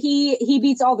it's just he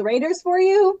beats all the raiders for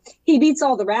you. He beats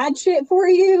all the rad shit for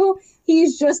you.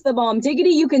 He's just the bomb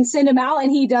diggity. You can send him out, and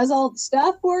he does all the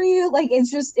stuff for you. Like, it's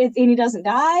just, and he doesn't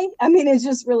die. I mean, it's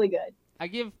just really good. I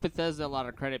give Bethesda a lot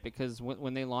of credit because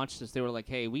when they launched this, they were like,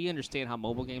 "Hey, we understand how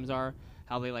mobile games are,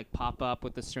 how they like pop up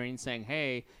with the screen saying,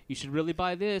 hey, you should really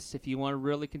buy this if you want to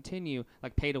really continue,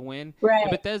 like pay to win." Right.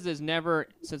 And Bethesda's never,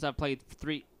 since I've played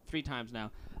three times now,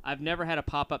 I've never had a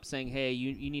pop up saying, "Hey,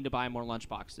 you need to buy more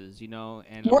lunchboxes," And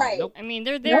I'm right. like, nope. I mean,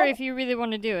 they're there if you really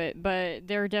want to do it, but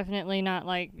they're definitely not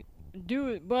like, do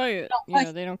it, buy it.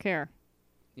 They don't care.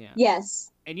 Yeah.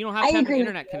 Yes. And you don't have to have an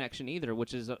internet connection either,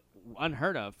 which is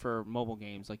unheard of for mobile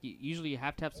games. Like usually you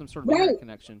have to have some sort of internet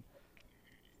connection.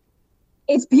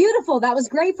 It's beautiful. That was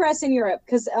great for us in Europe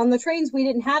because on the trains we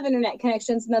didn't have internet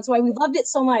connections, and that's why we loved it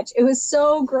so much. It was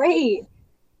so great.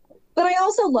 But I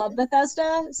also love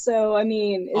Bethesda, so I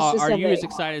mean, it's just. Are you as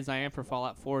excited as I am for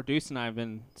Fallout 4? Deuce and I have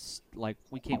been like,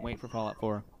 we can't wait for Fallout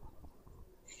 4.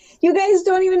 You guys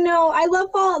don't even know. I love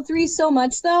Fallout 3 so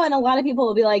much, though, and a lot of people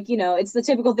will be like, it's the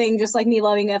typical thing, just like me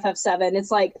loving FF7. It's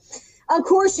like, of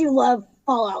course you love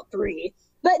Fallout 3.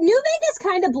 But New Vegas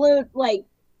kind of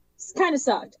kind of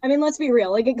sucked. I mean, let's be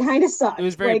real. Like, it kind of sucked. It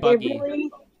was very buggy.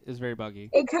 It was very buggy.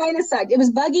 It kind of sucked. It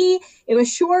was buggy. It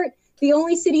was short. The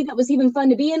only city that was even fun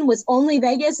to be in was only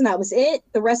Vegas, and that was it.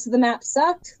 The rest of the map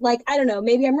sucked. Like, I don't know.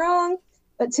 Maybe I'm wrong,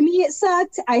 but to me it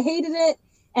sucked. I hated it.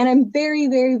 And I'm very,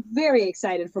 very, very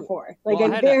excited for 4. Like,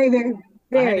 well, I'm very, very,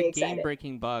 very I had a excited.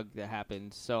 game-breaking bug that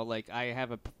happened, so like I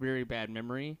have a very bad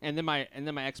memory, and then my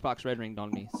Xbox red ringed on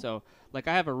me, so like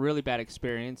I have a really bad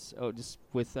experience just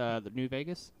with the New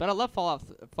Vegas. But I love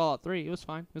Fallout 3. It was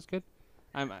fine. It was good.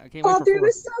 I can't wait for 4. Fallout 3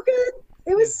 was so good.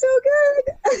 It was so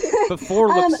good. But 4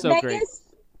 looks so Vegas, great.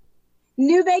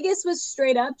 New Vegas was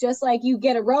straight up just like you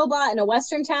get a robot in a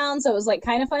western town, so it was like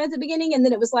kind of fun at the beginning, and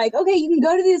then it was like, okay, you can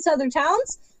go to these other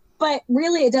towns, but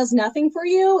really it does nothing for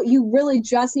you. You really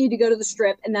just need to go to the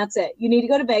Strip, and that's it. You need to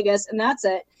go to Vegas, and that's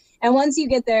it. And once you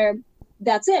get there,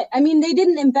 that's it. I mean, they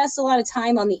didn't invest a lot of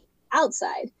time on the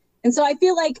outside. And so I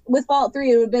feel like with Fallout 3,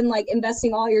 it would have been like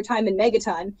investing all your time in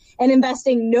Megaton and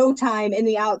investing no time in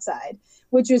the outside,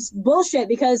 which is bullshit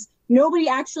because nobody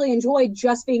actually enjoyed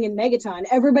just being in Megaton.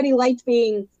 Everybody liked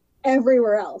being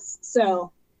everywhere else.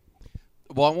 So,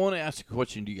 well, I want to ask a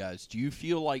question to you guys. Do you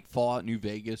feel like Fallout New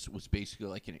Vegas was basically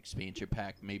like an expansion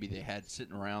pack? Maybe they had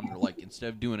sitting around. They're like, instead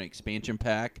of doing an expansion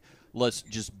pack, let's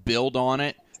just build on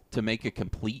it to make a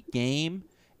complete game.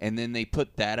 And then they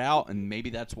put that out, and maybe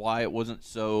that's why it wasn't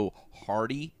so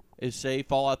hearty as, say,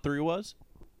 Fallout 3 was?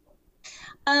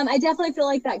 I definitely feel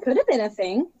like that could have been a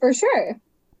thing, for sure.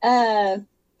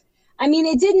 I mean,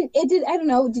 it did, I don't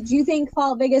know, did you think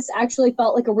Fallout Vegas actually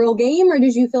felt like a real game, or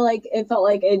did you feel like it felt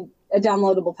like a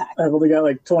downloadable pack? I've only got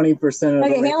like 20% of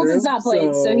okay, the way Hamilton's through, not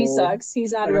played, so he sucks.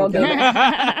 He's not a real gamer.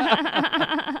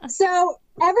 So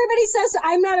everybody says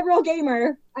I'm not a real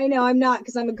gamer. I know I'm not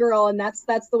because I'm a girl, and that's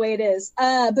the way it is.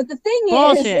 But the thing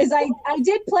is I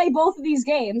did play both of these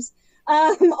games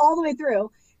all the way through,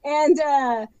 and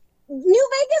New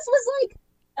Vegas was like,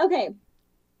 okay,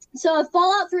 so if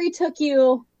Fallout 3 took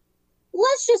you,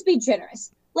 let's just be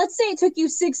generous. Let's say it took you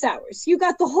 6 hours. You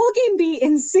got the whole game beat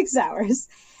in 6 hours.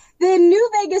 Then New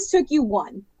Vegas took you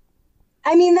 1.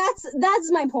 I mean,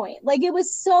 that's my point. Like, it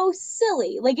was so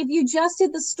silly. Like, if you just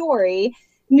did the story,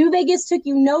 New Vegas took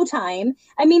you no time.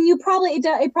 I mean, it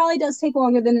probably does take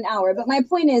longer than an hour. But my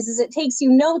point is it takes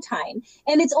you no time,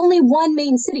 and it's only one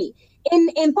main city.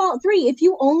 In Fallout 3, if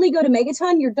you only go to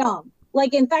Megaton, you're dumb.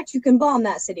 Like, in fact, you can bomb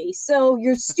that city, so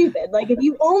you're stupid. Like, if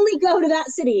you only go to that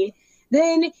city,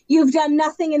 then you've done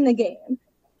nothing in the game.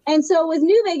 And so with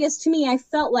New Vegas, to me, I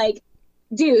felt like,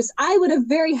 Deuce, I would have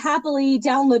very happily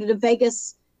downloaded a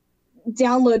Vegas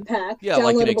download pack. Yeah,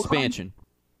 like an expansion.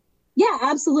 Yeah,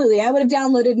 absolutely. I would have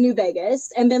downloaded New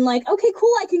Vegas and been like, okay,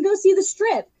 cool, I can go see the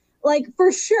Strip. Like,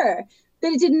 for sure.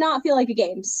 But it did not feel like a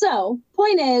game. So,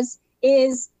 point is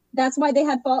that's why they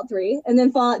had Fallout 3 and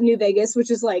then Fallout New Vegas, which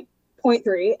is like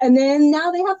 0.3. And then now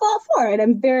they have Fallout 4, and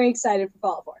I'm very excited for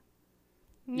Fallout 4.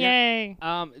 Yay.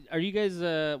 Are you guys,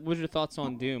 what's your thoughts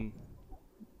on Doom?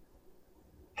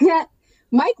 Yeah,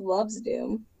 Mike loves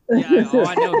Doom. Yeah,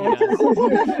 I know he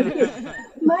does.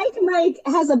 Mike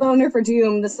has a boner for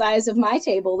Doom the size of my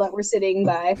table that we're sitting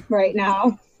by right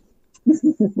now,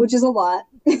 which is a lot.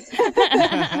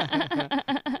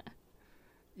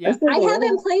 Yeah. I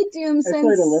haven't played Doom since... I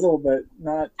played a little, but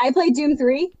not... I played Doom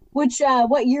 3, which,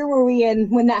 what year were we in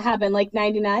when that happened? Like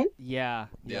 99? Yeah.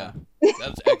 That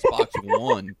was Xbox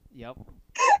One. Yep.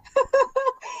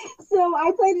 So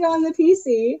I played it on the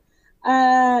PC.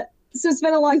 So it's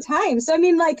been a long time. So, I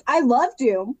mean, like, I love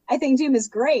Doom. I think Doom is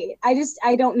great.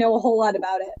 I don't know a whole lot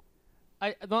about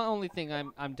it. The only thing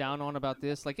I'm down on about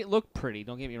this, like, it looked pretty,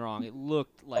 don't get me wrong. It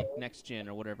looked like next gen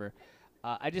or whatever.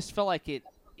 I just felt like it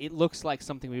looks like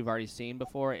something we've already seen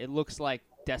before. It looks like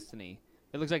Destiny.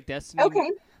 It looks like Destiny. Okay.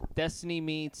 Destiny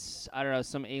meets, I don't know,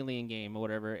 some alien game or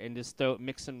whatever, and just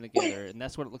mix them together, and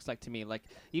that's what it looks like to me. Like,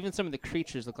 even some of the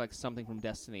creatures look like something from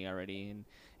Destiny already,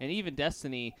 and even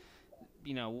Destiny,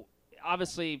 you know,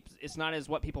 obviously it's not as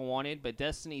what people wanted, but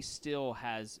Destiny still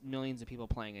has millions of people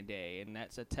playing a day, and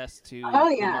that's a test to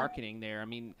the marketing there. I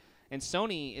mean, and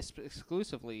Sony is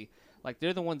exclusively, like,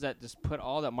 they're the ones that just put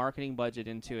all that marketing budget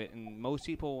into it, and most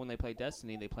people, when they play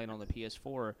Destiny, they play it on the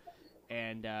PS4,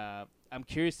 and I'm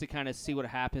curious to kind of see what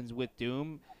happens with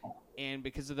Doom, and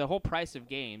because of the whole price of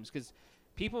games, because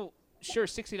people, sure,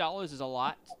 $60 is a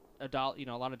lot of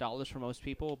dollars for most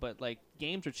people, but like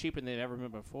games are cheaper than they've ever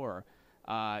been before.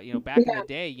 Back in the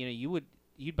day,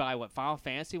 you'd buy Final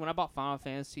Fantasy. When I bought Final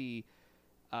Fantasy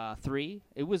 3,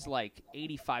 it was like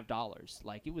 $85.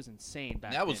 Like, it was insane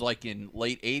back then. That was like in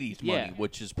late 80s money,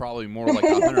 which is probably more like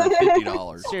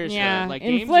 $150. Seriously, yeah, like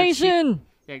inflation.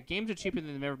 Games are cheaper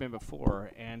than they've ever been before,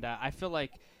 and I feel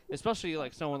like, especially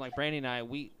like someone like Brandy and I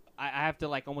have to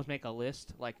like almost make a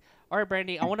list. Like, all right,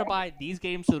 Brandy, I want to buy these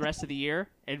games for the rest of the year,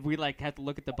 and we like have to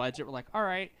look at the budget. We're like, all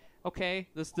right, okay,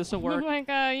 this will work. Like,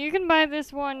 you can buy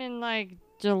this one in like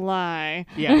July.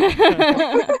 Yeah.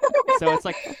 So it's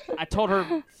like, I told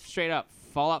her straight up,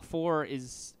 Fallout 4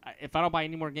 is, if I don't buy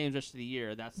any more games the rest of the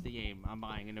year, that's the game I'm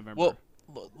buying in November. Well,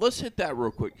 let's hit that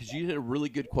real quick, because you hit a really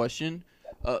good question.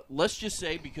 Let's just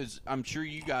say, because I'm sure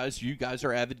you guys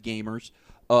are avid gamers,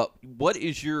 what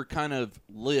is your kind of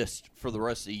list for the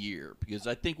rest of the year? Because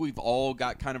I think we've all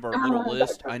got kind of our little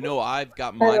list. I know I've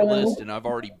got my list, and I've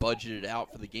already budgeted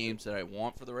out for the games that I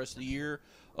want for the rest of the year.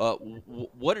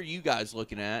 What are you guys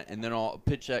looking at? And then I'll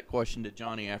pitch that question to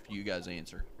Johnny after you guys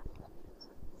answer.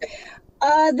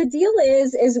 The deal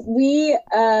is we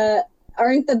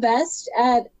aren't the best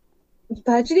at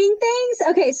budgeting things.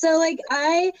 Okay, so like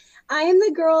I am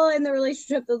the girl in the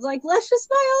relationship that's like, let's just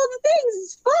buy all the things,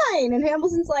 it's fine. And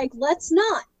Hamilton's like, let's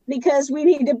not, because we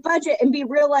need to budget and be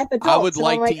real life adults. I would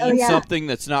like to eat something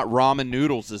that's not ramen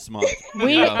noodles this month.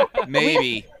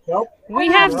 Maybe. We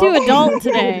have to adult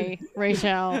today,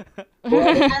 Rachel.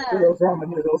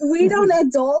 We don't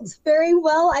adult very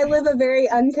well. I live a very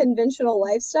unconventional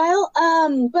lifestyle.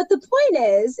 But the point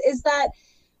is that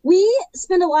we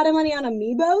spend a lot of money on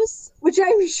amiibos, which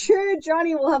I'm sure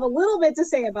Johnny will have a little bit to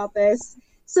say about this.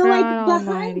 So, like,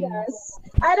 behind us,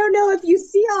 I don't know if you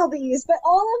see all these, but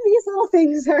all of these little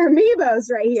things are amiibos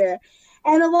right here.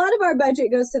 And a lot of our budget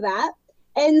goes to that.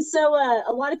 And so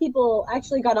a lot of people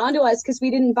actually got onto us because we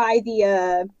didn't buy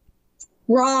the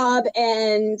Rob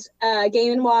and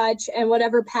Game & Watch and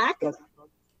whatever pack,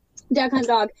 Duck Hunt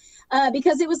Dog,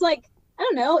 because it was like, I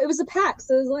don't know, it was a pack.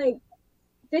 So it was like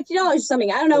 $50 or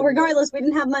something. I don't know. Regardless, we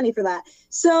didn't have money for that.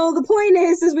 So the point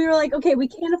is we were like, okay, we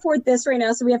can't afford this right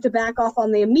now, so we have to back off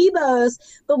on the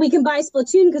amiibos, but we can buy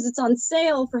Splatoon because it's on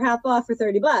sale for half off for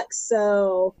 $30.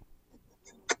 So,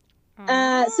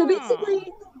 so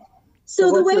basically,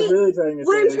 the way really trying to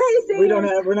what I'm trying to say,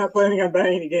 we're not planning on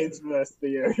buying any games for the rest of the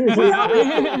year.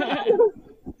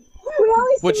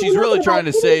 What she's really trying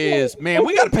to say is, man,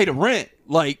 we got to pay the rent.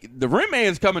 Like, the rent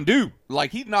man's coming due.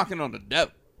 Like, he's knocking on the door.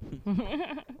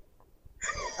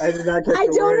 I did not catch I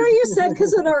don't know what you said,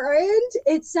 because on our end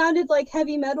it sounded like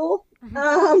heavy metal. And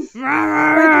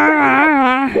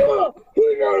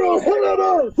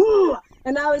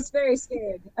I was very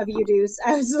scared of you, Deuce.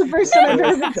 I was the first time I've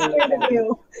ever been scared of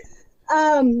you.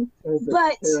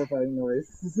 But terrifying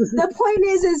noise. The point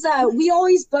is we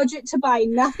always budget to buy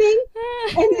nothing,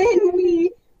 and then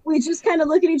we just kind of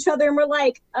look at each other and we're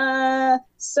like,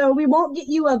 so we won't get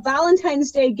you a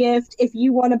Valentine's Day gift if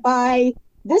you want to buy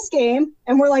this game.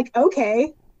 And we're like,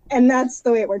 okay. And that's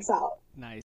the way it works out.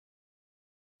 Nice.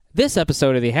 This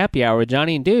episode of the Happy Hour with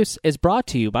Johnny and Deuce is brought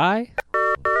to you by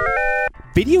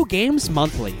Video Games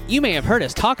Monthly. You may have heard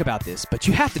us talk about this, but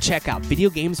you have to check out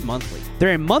Video Games Monthly.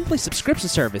 They're a monthly subscription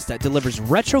service that delivers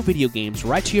retro video games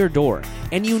right to your door,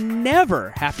 and you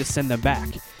never have to send them back.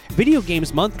 Video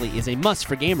Games Monthly is a must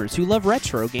for gamers who love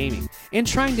retro gaming and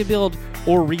trying to build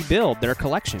or rebuild their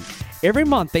collection. Every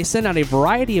month, they send out a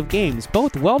variety of games,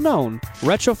 both well-known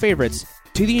retro favorites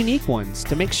to the unique ones,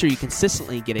 to make sure you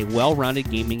consistently get a well-rounded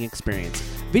gaming experience.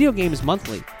 Video Games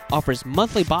Monthly offers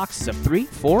monthly boxes of 3,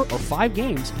 4, or 5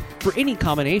 games for any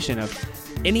combination of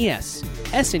NES,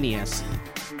 SNES,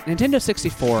 Nintendo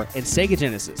 64, and Sega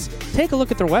Genesis. Take a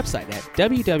look at their website at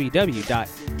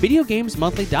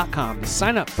www.videogamesmonthly.com to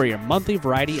sign up for your monthly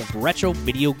variety of retro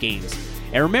video games.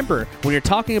 And remember, when you're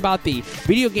talking about the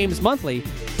Video Games Monthly,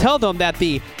 tell them that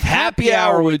the Happy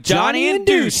Hour with Johnny and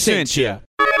Deuce sent you.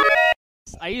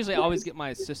 I usually always get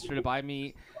my sister to buy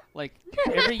me Like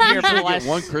every year for the I last get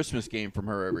one Christmas game from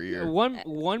her every year. one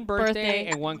birthday Birthday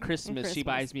and one Christmas, she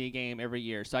buys me a game every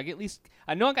year. So I get at least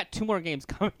I know I got 2 more games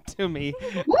coming to me.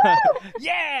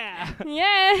 Yeah.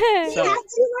 Yeah. So- Yeah, 2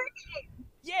 more.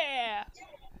 Yeah.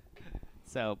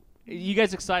 So, you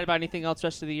guys excited about anything else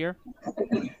rest of the year?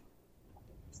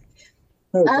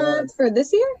 Oh, God. For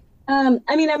this year?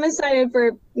 I mean, I'm excited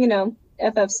for,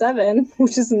 FF7,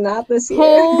 which is not this year.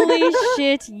 Holy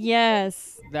shit,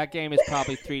 yes. That game is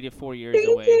probably 3 to 4 years Thank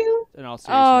away. you. In all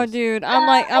Oh, seriousness. dude, I I'm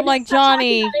like just stopped talking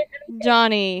Johnny, about it.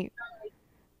 Johnny.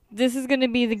 This is gonna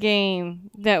be the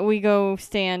game that we go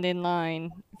stand in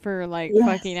line for like Yes.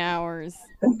 fucking hours.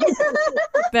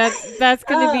 That's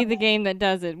gonna be the game that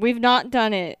does it. We've not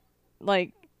done it.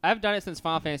 Like I've done it since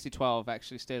Final Fantasy 12.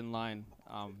 Actually, stayed in line.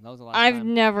 That was the last I've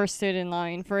time. never stood in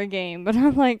line for a game, but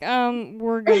I'm like,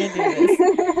 we're gonna do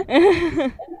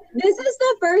this. This is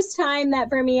the first time that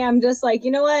for me, I'm just like,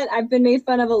 you know what? I've been made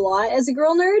fun of a lot as a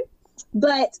girl nerd.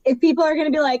 But if people are going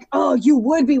to be like, oh, you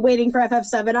would be waiting for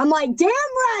FF7, I'm like, damn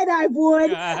right I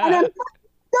would. And I'm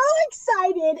so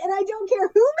excited. And I don't care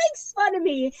who makes fun of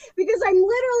me because I'm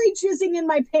literally jizzing in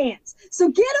my pants. So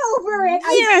get over it.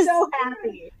 Yes. I'm so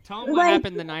happy. Tell them what Like-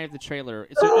 happened the night of the trailer.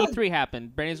 So E3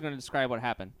 happened. Brandon's going to describe what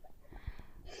happened.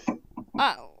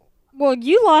 Well,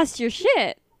 you lost your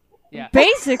shit. Yeah.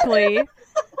 Basically,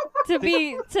 to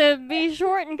be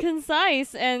short and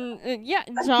concise, and yeah,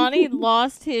 Johnny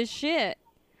lost his shit.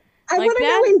 I Like want to that-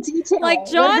 know in detail. Like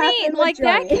what Johnny, happened with like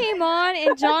that Johnny. came on,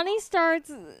 and Johnny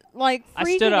starts like I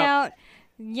stood freaking up. out,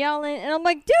 yelling, and I'm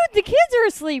like, dude, the kids are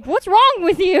asleep. What's wrong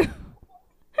with you?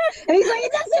 And he's like,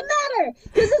 it doesn't matter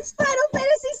because it's Final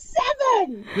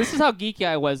Fantasy VII. This is how geeky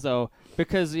I was, though,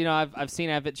 because I've seen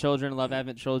Advent Children, love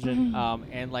Advent Children,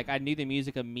 and like I knew the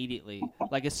music immediately.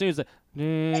 Like as soon as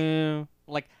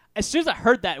as soon as I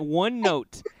heard that one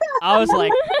note, I was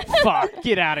like, "Fuck,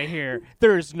 get out of here!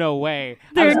 There's no way."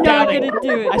 I They're was not doubting. gonna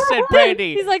do it. I said,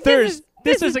 "Brandy, He's like, this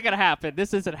this isn't gonna happen.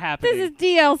 This isn't happening." This is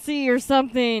DLC or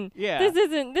something. Yeah.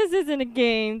 This isn't a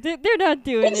game. They're not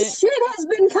doing This it. shit has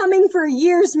been coming for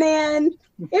years, man.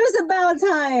 It was about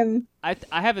time. I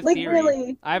have a Like, theory.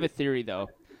 really? I have a theory though.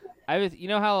 You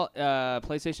know how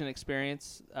PlayStation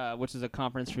Experience, which is a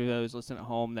conference for those listening at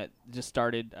home that just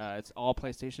started. It's all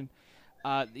PlayStation.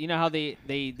 You know how they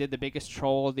did the biggest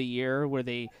troll of the year where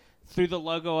they threw the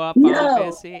logo up on No.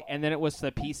 Fantasy, and then it was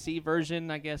the PC version,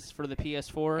 I guess, for the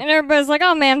PS4. And everybody's like,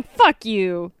 "Oh man, fuck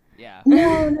you." Yeah.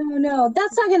 No.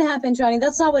 That's not gonna happen, Johnny.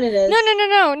 That's not what it is.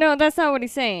 No. That's not what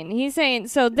he's saying. He's saying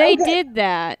so they Okay. did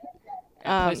that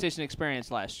At PlayStation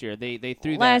Experience last year, they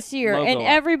threw last that year, logo and up.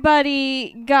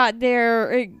 everybody got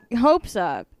their hopes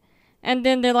up, and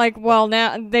then they're like, "Well,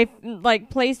 now they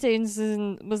like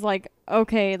PlayStation was like,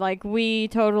 okay, like we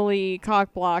totally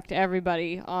cock blocked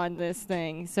everybody on this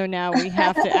thing, so now we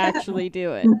have to actually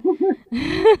do it." We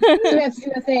have to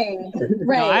do a thing.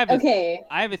 Right. Okay.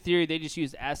 I have a theory. They just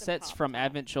used assets from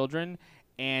Advent Children,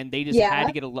 and they just Yeah. had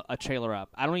to get a trailer up.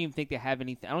 I don't even think they have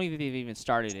anything. I don't even think they've even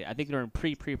started it. I think they're in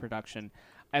pre-production.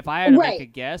 If I had to Right. make a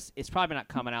guess, it's probably not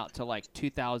coming out till like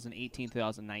 2018,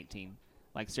 2019.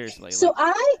 Like seriously. So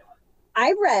like,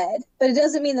 I read, but it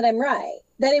doesn't mean that I'm right,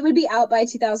 that it would be out by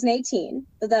 2018.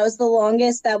 That was the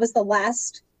longest, that was the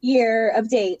last year of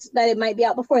date, that it might be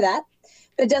out before that.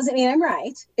 But it doesn't mean I'm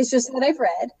right. It's just what I've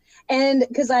read. And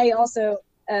because I also,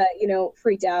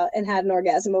 freaked out and had an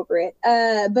orgasm over it.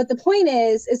 But the point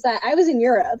is that I was in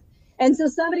Europe. And so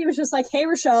somebody was just like, hey,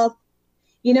 Rochelle,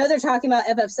 they're talking about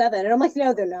FF7. And I'm like,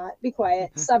 no, they're not. Be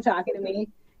quiet. Stop talking to me.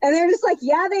 And they're just like,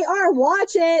 yeah, they are.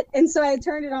 Watch it. And so I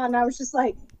turned it on and I was just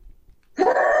like,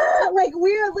 like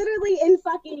we're literally in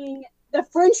fucking the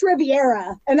French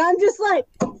Riviera. And I'm just like,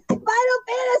 Final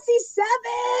Fantasy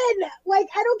 7. Like,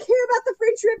 I don't care about the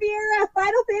French Riviera.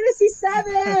 Final Fantasy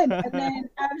 7. And then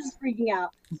I was just freaking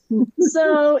out.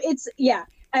 So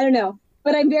I don't know.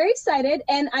 But I'm very excited,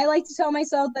 and I like to tell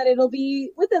myself that it'll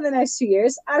be within the next 2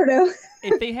 years. I don't know.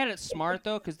 if they had it smart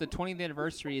though, because the 20th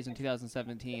anniversary is in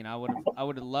 2017, I would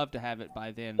have loved to have it by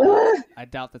then. But I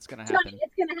doubt that's gonna happen. Johnny,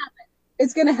 it's gonna happen.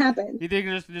 It's gonna happen. You think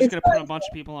they're just gonna put a bunch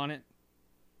of people on it?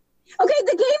 Okay,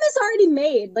 the game is already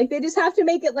made. Like, they just have to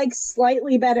make it, like,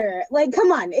 slightly better. Like,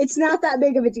 come on. It's not that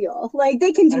big of a deal. Like,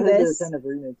 they can I do heard they're this. kind of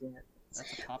remaking it.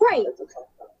 That's a top Right.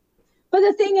 But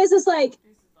the thing is like,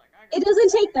 it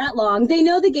doesn't take that long. They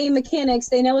know the game mechanics.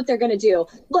 They know what they're going to do.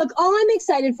 Look, all I'm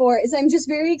excited for is I'm just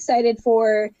very excited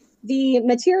for the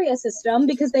materia system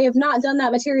because they have not done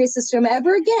that materia system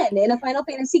ever again in a Final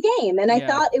Fantasy game. And I Yeah.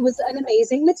 thought it was an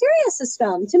amazing materia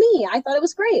system to me. I thought it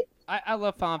was great. I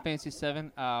love Final Fantasy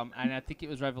VII, and I think it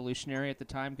was revolutionary at the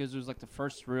time because it was like the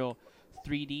first real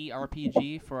 3D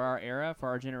RPG for our era, for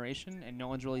our generation, and no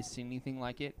one's really seen anything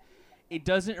like it. It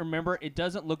doesn't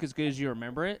look as good as you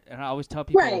remember it, and I always tell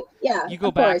people, Right, yeah, you go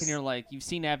of back course. and you're like, you've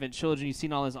seen Advent Children, you've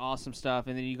seen all this awesome stuff,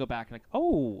 and then you go back and like,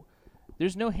 oh,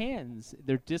 there's no hands,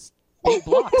 they're just big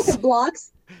blocks.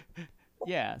 Blocks.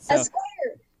 Yeah, so A square.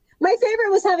 My favorite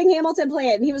was having Hamilton play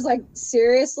it, and he was like,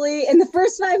 seriously? In the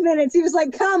first 5 minutes, he was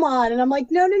like, come on. And I'm like,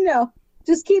 no.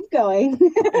 Just keep going.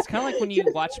 it's kind of like when you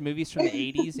watch movies from the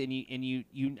 80s and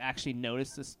you actually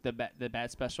notice the bad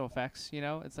special effects, you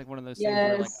know? It's like one of those things where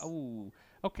you're like, Yes. oh,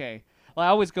 okay. Well, I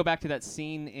always go back to that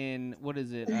scene in, what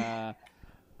is it,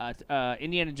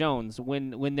 Indiana Jones,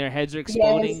 when their heads are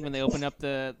exploding, Yes. when they open up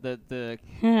the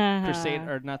Crusade,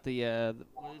 or not the Ark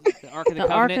of the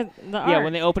The Ark Covenant. of the Yeah, Ark.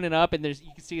 when they open it up and you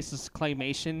can see this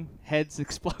claymation heads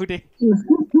exploding.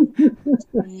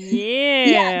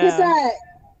 Yeah. because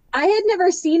I had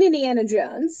never seen Indiana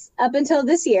Jones up until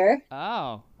this year.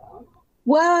 Oh.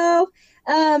 Whoa.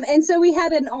 And so we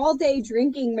had an all-day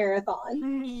drinking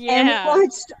marathon. Yeah.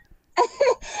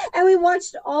 And we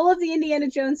watched all of the Indiana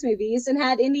Jones movies and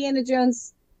had Indiana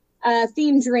Jones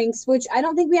themed drinks, which I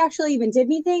don't think we actually even did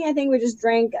anything. I think we just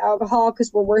drank alcohol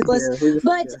because we're worthless.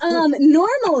 But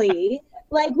normally,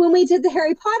 like when we did the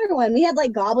Harry Potter one, we had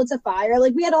like goblets of fire.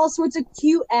 Like we had all sorts of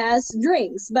cute ass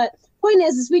drinks. But point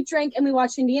is we drank and we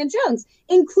watched Indiana Jones,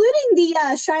 including the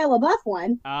Shia LaBeouf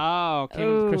one. Oh, King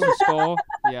Ooh. of the Crystal Skull.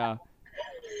 Yeah.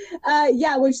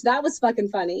 Yeah, which that was fucking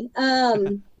funny.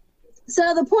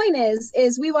 So the point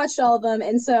is we watched all of them,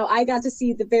 and so I got to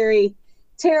see the very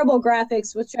terrible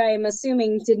graphics, which I am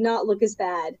assuming did not look as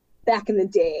bad back in the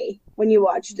day when you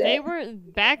watched it. They were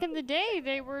back in the day.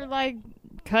 They were like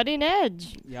cutting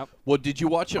edge. Yep. Well, did you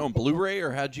watch it on Blu-ray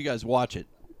or how'd you guys watch it?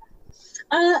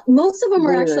 Most of them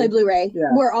were Blu-ray. actually Blu-ray.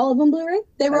 Yeah. Were all of them Blu-ray?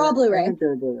 They were all I Blu-ray. think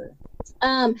they're Blu-ray.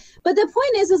 But the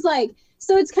point is like,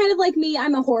 so it's kind of like me,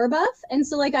 I'm a horror buff, and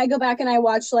so like I go back and I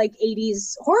watch like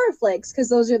 80s horror flicks because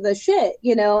those are the shit,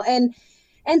 you know, and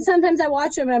sometimes I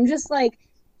watch them and I'm just like,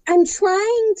 I'm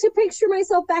trying to picture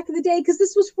myself back in the day because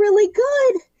this was really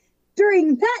good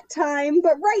during that time,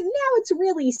 but right now it's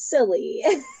really silly.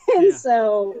 And Yeah.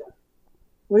 so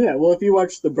Well, yeah. Well, if you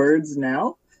watch The Birds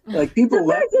now, like people The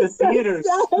left Birds the is so theater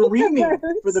sad, screaming The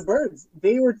Birds. for The Birds.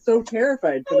 They were so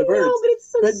terrified for I The Birds. know, but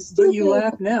it's so But stupid. you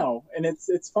laugh now, and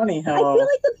it's funny I how feel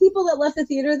like the people that left the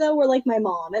theater though were like my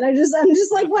mom, and I'm just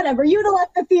like, whatever. You would have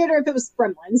left the theater if it was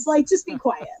Gremlins. Like, just be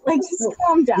quiet. Like, just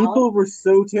calm down. people were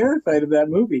so terrified of that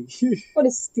movie. What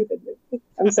a stupid movie.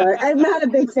 I'm sorry. I'm not a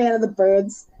big fan of the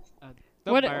Birds.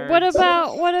 The What birds.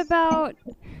 about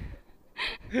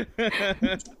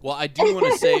Well, I do want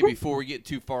to say before we get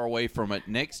too far away from it,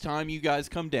 next time you guys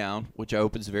come down, which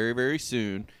opens very, very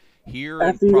soon, here After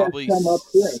and you guys probably come up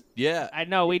here. yeah, I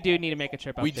know we do need to make a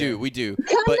trip up we there. do.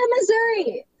 Come But to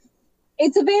Missouri.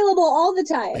 It's available all the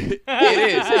time.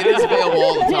 it is available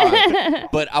all the time.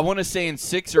 But I want to say in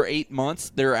 6 or 8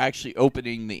 months, they're actually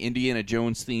opening the Indiana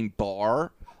Jones themed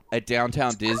bar at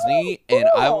Downtown Disney, and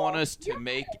I cool. want us to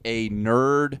make a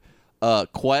nerd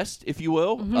quest, if you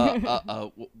will.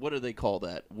 What do they call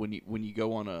that when you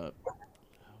go on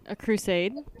a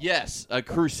crusade? a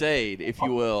crusade, if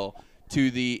you will, to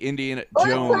the Indiana Or a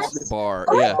Jones quest. bar.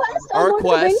 Or a Yeah, quest on or a Lord of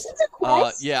the Rings, quest. it's a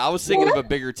quest. Yeah, I was thinking of a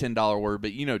bigger $10 word,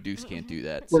 but you know Deuce can't do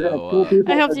that. We're gonna So pull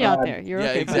people I helped for you out God. there. You're yeah,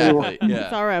 okay. exactly. It's Yeah.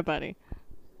 all right, buddy.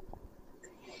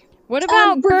 What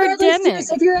about Regardless, Birdemic?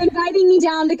 Deuce, if you're inviting me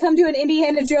down to come to an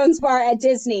Indiana Jones bar at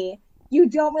Disney, you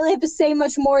don't really have to say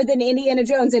much more than Indiana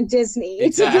Jones and Disney.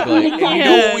 Exactly. And you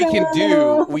know what we So- can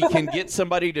do? We can get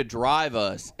somebody to drive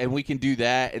us, and we can do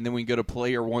that, and then we can go to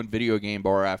Player One video game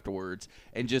bar afterwards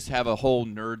and just have a whole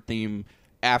nerd theme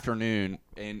afternoon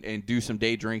and do some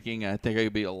day drinking. I think it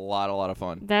would be a lot of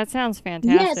fun. That sounds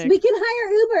fantastic. Yes, we can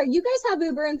hire Uber. You guys have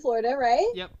Uber in Florida, right?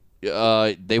 Yep.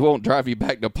 They won't drive you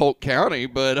back to Polk County,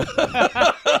 but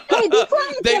Hey, be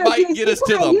quiet they there, might Deuce, get be us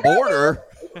to quiet. the You don't border.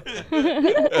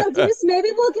 know, Deuce. Maybe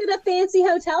we'll get a fancy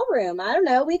hotel room. I don't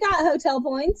know. We got hotel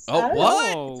points. I Oh, don't know. what?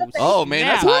 It's a thing. Oh man,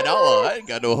 that's Yeah. high dollar. I ain't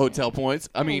got no hotel points.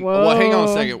 I mean, well, hang on a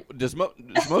Whoa. second. Does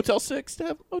Motel 6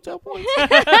 have hotel points?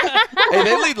 Hey,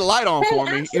 they leave the light on for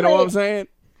me. You know what I'm saying?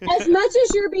 As much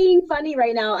as you're being funny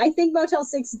right now, I think Motel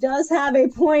 6 does have a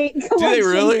point collection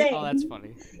really? thing. Oh, that's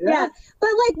funny. Yeah. But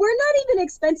like we're not even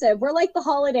expensive. We're like the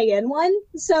Holiday Inn one.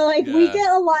 So like we Yeah.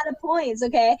 get a lot of points,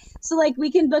 okay? So like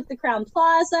we can book the Crown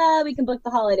Plaza, we can book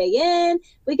the Holiday Inn,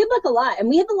 we can book a lot, and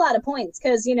we have a lot of points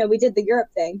because you know we did the Europe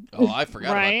thing. Oh, I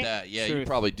forgot Right? about that. Yeah, you Truth.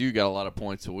 probably do got a lot of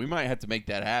points, so we might have to make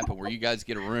that happen where you guys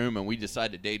get a room and we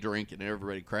decide to day drink and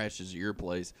everybody crashes at your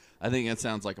place. I think that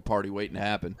sounds like a party waiting to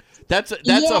happen. That's a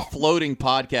a floating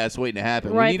podcast waiting to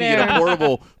happen. Right we need to get a there.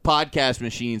 portable podcast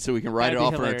machine so we can write That'd it be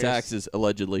off on our hilarious. taxes,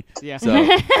 allegedly. Yeah. So,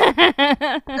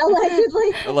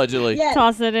 Allegedly. allegedly. Yeah.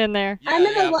 Toss it in there. I'm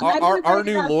gonna- I'm Our gonna new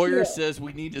break it up lawyer too. says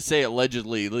we need to say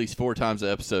allegedly at least 4 times an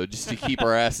episode just to keep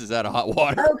our asses out of hot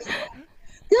water. Okay.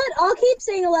 Good. I'll keep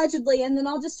saying allegedly, and then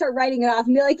I'll just start writing it off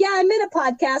and be like, "Yeah, I'm in a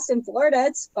podcast in Florida.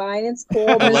 It's fine. It's cool."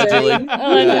 Allegedly.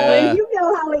 Allegedly. You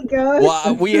know how it goes.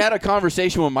 Well, we had a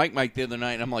conversation with Mike the other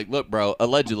night, and I'm like, look, bro,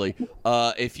 allegedly,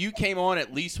 if you came on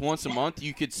at least once a month,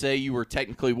 you could say you were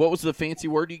technically, what was the fancy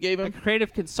word you gave A him?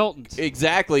 creative consultant.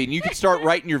 Exactly, and you could start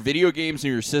writing your video games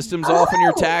and your systems off on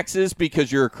your taxes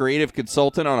because you're a creative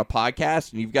consultant on a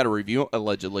podcast, and you've got to review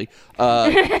allegedly.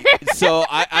 So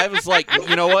I was like,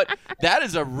 you know what? That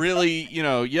is a really,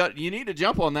 you need to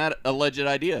jump on that alleged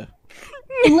idea.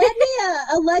 Let me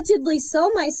allegedly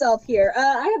sell myself here. I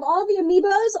have all the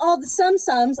amiibos, all the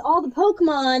Sums, all the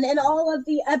Pokemon, and all of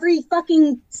every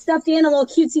fucking stuffed animal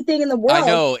cutesy thing in the world. I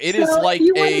know it is So like if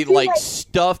you wanna a do,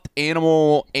 stuffed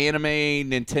animal anime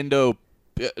Nintendo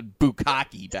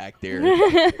bukkake back there.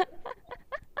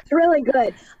 It's really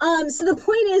good. So the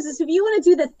point is if you want to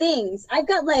do the things, I've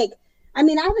got I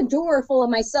have a drawer full of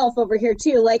myself over here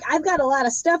too. Like I've got a lot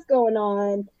of stuff going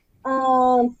on.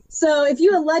 So if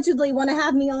you allegedly want to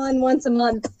have me on once a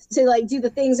month to do the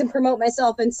things and promote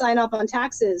myself and sign off on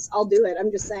taxes, I'll do it. I'm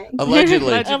just saying.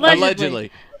 Allegedly.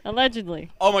 Allegedly.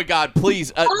 Allegedly. Oh my God!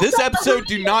 Please, this episode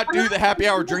do not do the happy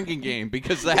hour drinking game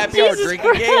because the happy hour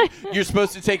drinking game, you're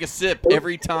supposed to take a sip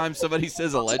every time somebody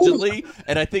says allegedly,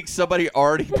 and I think somebody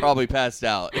already probably passed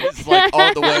out. It's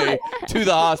on the way to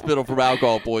the hospital from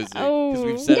alcohol poisoning because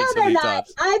we've said No, it so they're many not.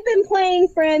 times. I've been playing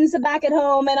Friends back at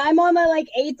home, and I'm on my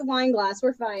 8th wine glass.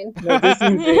 We're fine. No, this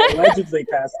means they allegedly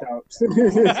passed out.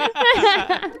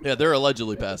 Yeah, they're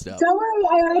allegedly passed out. Don't worry,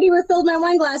 I already refilled my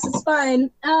wine glass. It's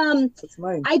fine. That's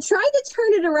mine. I tried to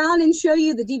turn it around and show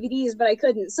you the DVDs, but I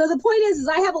couldn't. So the point is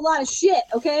I have a lot of shit,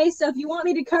 okay? So if you want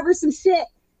me to cover some shit,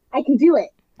 I can do it.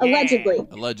 Allegedly.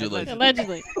 Allegedly.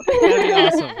 Allegedly. That'd be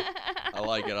awesome. I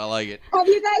like it. I like it. Have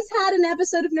you guys had an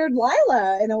episode of Nerd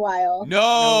Lila in a while?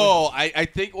 No, I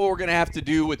think what we're going to have to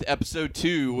do with episode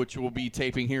 2, which we'll be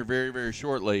taping here very, very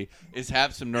shortly, is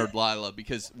have some Nerd Lila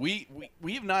because we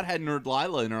have not had Nerd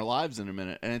Lila in our lives in a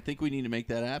minute, and I think we need to make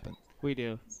that happen. We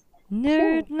do.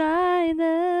 Nerd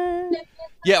Lila.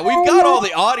 Yeah, we've got all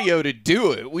the audio to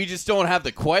do it. We just don't have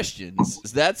the questions.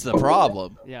 That's the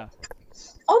problem. Yeah.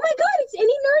 Oh my god, it's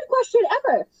any nerd question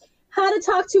ever. How to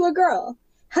talk to a girl.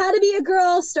 How to be a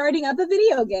girl starting up a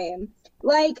video game.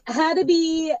 How to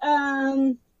be,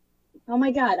 oh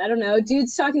my god, I don't know.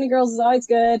 Dudes talking to girls is always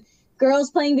good.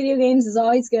 Girls playing video games is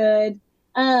always good.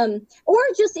 Or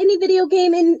just any video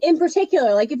game in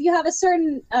particular. Like if you have a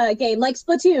certain game, like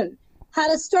Splatoon, how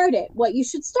to start it, what you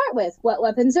should start with, what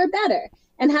weapons are better,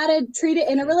 and how to treat it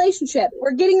in a relationship.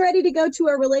 We're getting ready to go to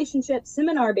a relationship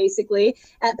seminar, basically,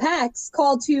 at PAX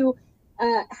called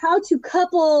How to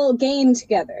Couple Game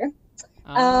Together.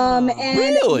 And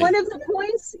Really? one of the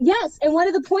points, yes, and one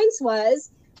of the points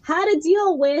was how to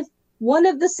deal with one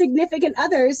of the significant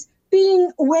others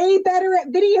being way better at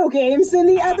video games than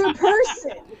the other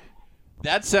person.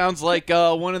 That sounds like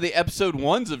one of the episode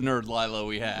 1s of Nerd Lila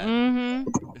we had. Mm-hmm.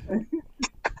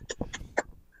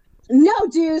 No,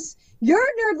 Deuce. Your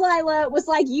Nerd Lila was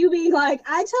like you being like,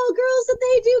 I tell girls that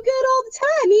they do good all the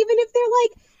time, even if they're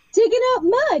digging up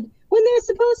mud when they're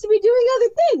supposed to be doing other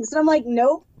things. And I'm like,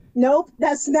 nope,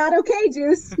 that's not okay,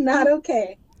 Deuce. Not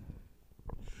okay.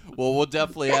 Well, we'll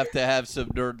definitely have to have some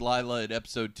Nerd Lila in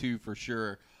episode 2 for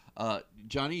sure.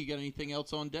 Johnny, you got anything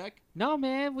else on deck? No,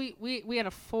 man, we had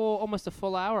almost a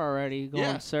full hour already going,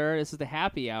 Yeah. sir. This is the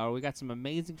happy hour. We got some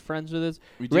amazing friends with us.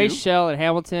 We do. Rachel and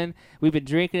Hamilton. We've been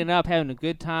drinking it up, having a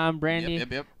good time. Brandy,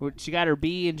 Yep. she got her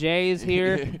B and J's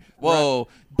here. Whoa,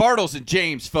 Bartles and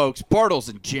James, folks. Bartles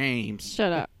and James.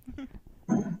 Shut up.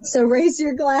 So raise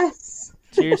your glass.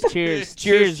 Cheers,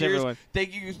 cheers, everyone.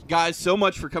 Thank you guys so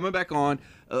much for coming back on.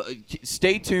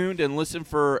 Stay tuned and listen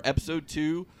for episode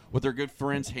 2 with our good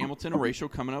friends Hamilton and Rachel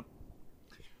coming up.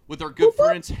 With our good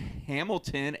friends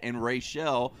Hamilton and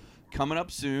Rachel coming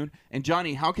up soon. And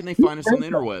Johnny, how can they find us on the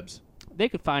interwebs? They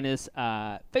could find us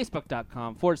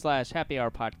facebook.com/Happy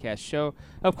Hour Podcast Show.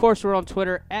 Of course, we're on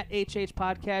Twitter @HH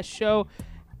Podcast Show.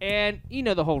 And you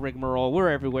know the whole rigmarole. We're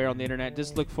everywhere on the internet.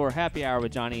 Just look for Happy Hour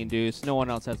with Johnny and Deuce. No one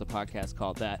else has a podcast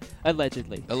called that.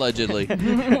 Allegedly. Allegedly. God,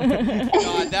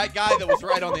 that guy that was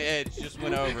right on the edge just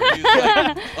went over. He was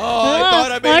like, oh, I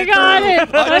thought I made I it got through. it. I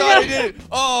thought got I did it.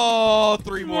 Oh,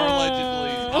 3 more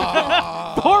allegedly.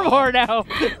 Ah. 4 more now.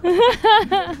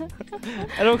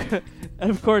 And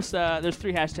of course, there's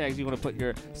 3 hashtags you want to put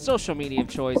your social media of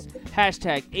choice.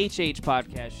 Hashtag HH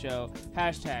Podcast Show.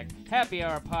 Hashtag Happy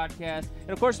Hour Podcast. And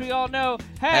of course, we all know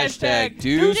Hashtag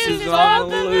Deuces on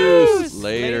the Loose.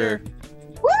 Later.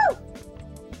 Woo!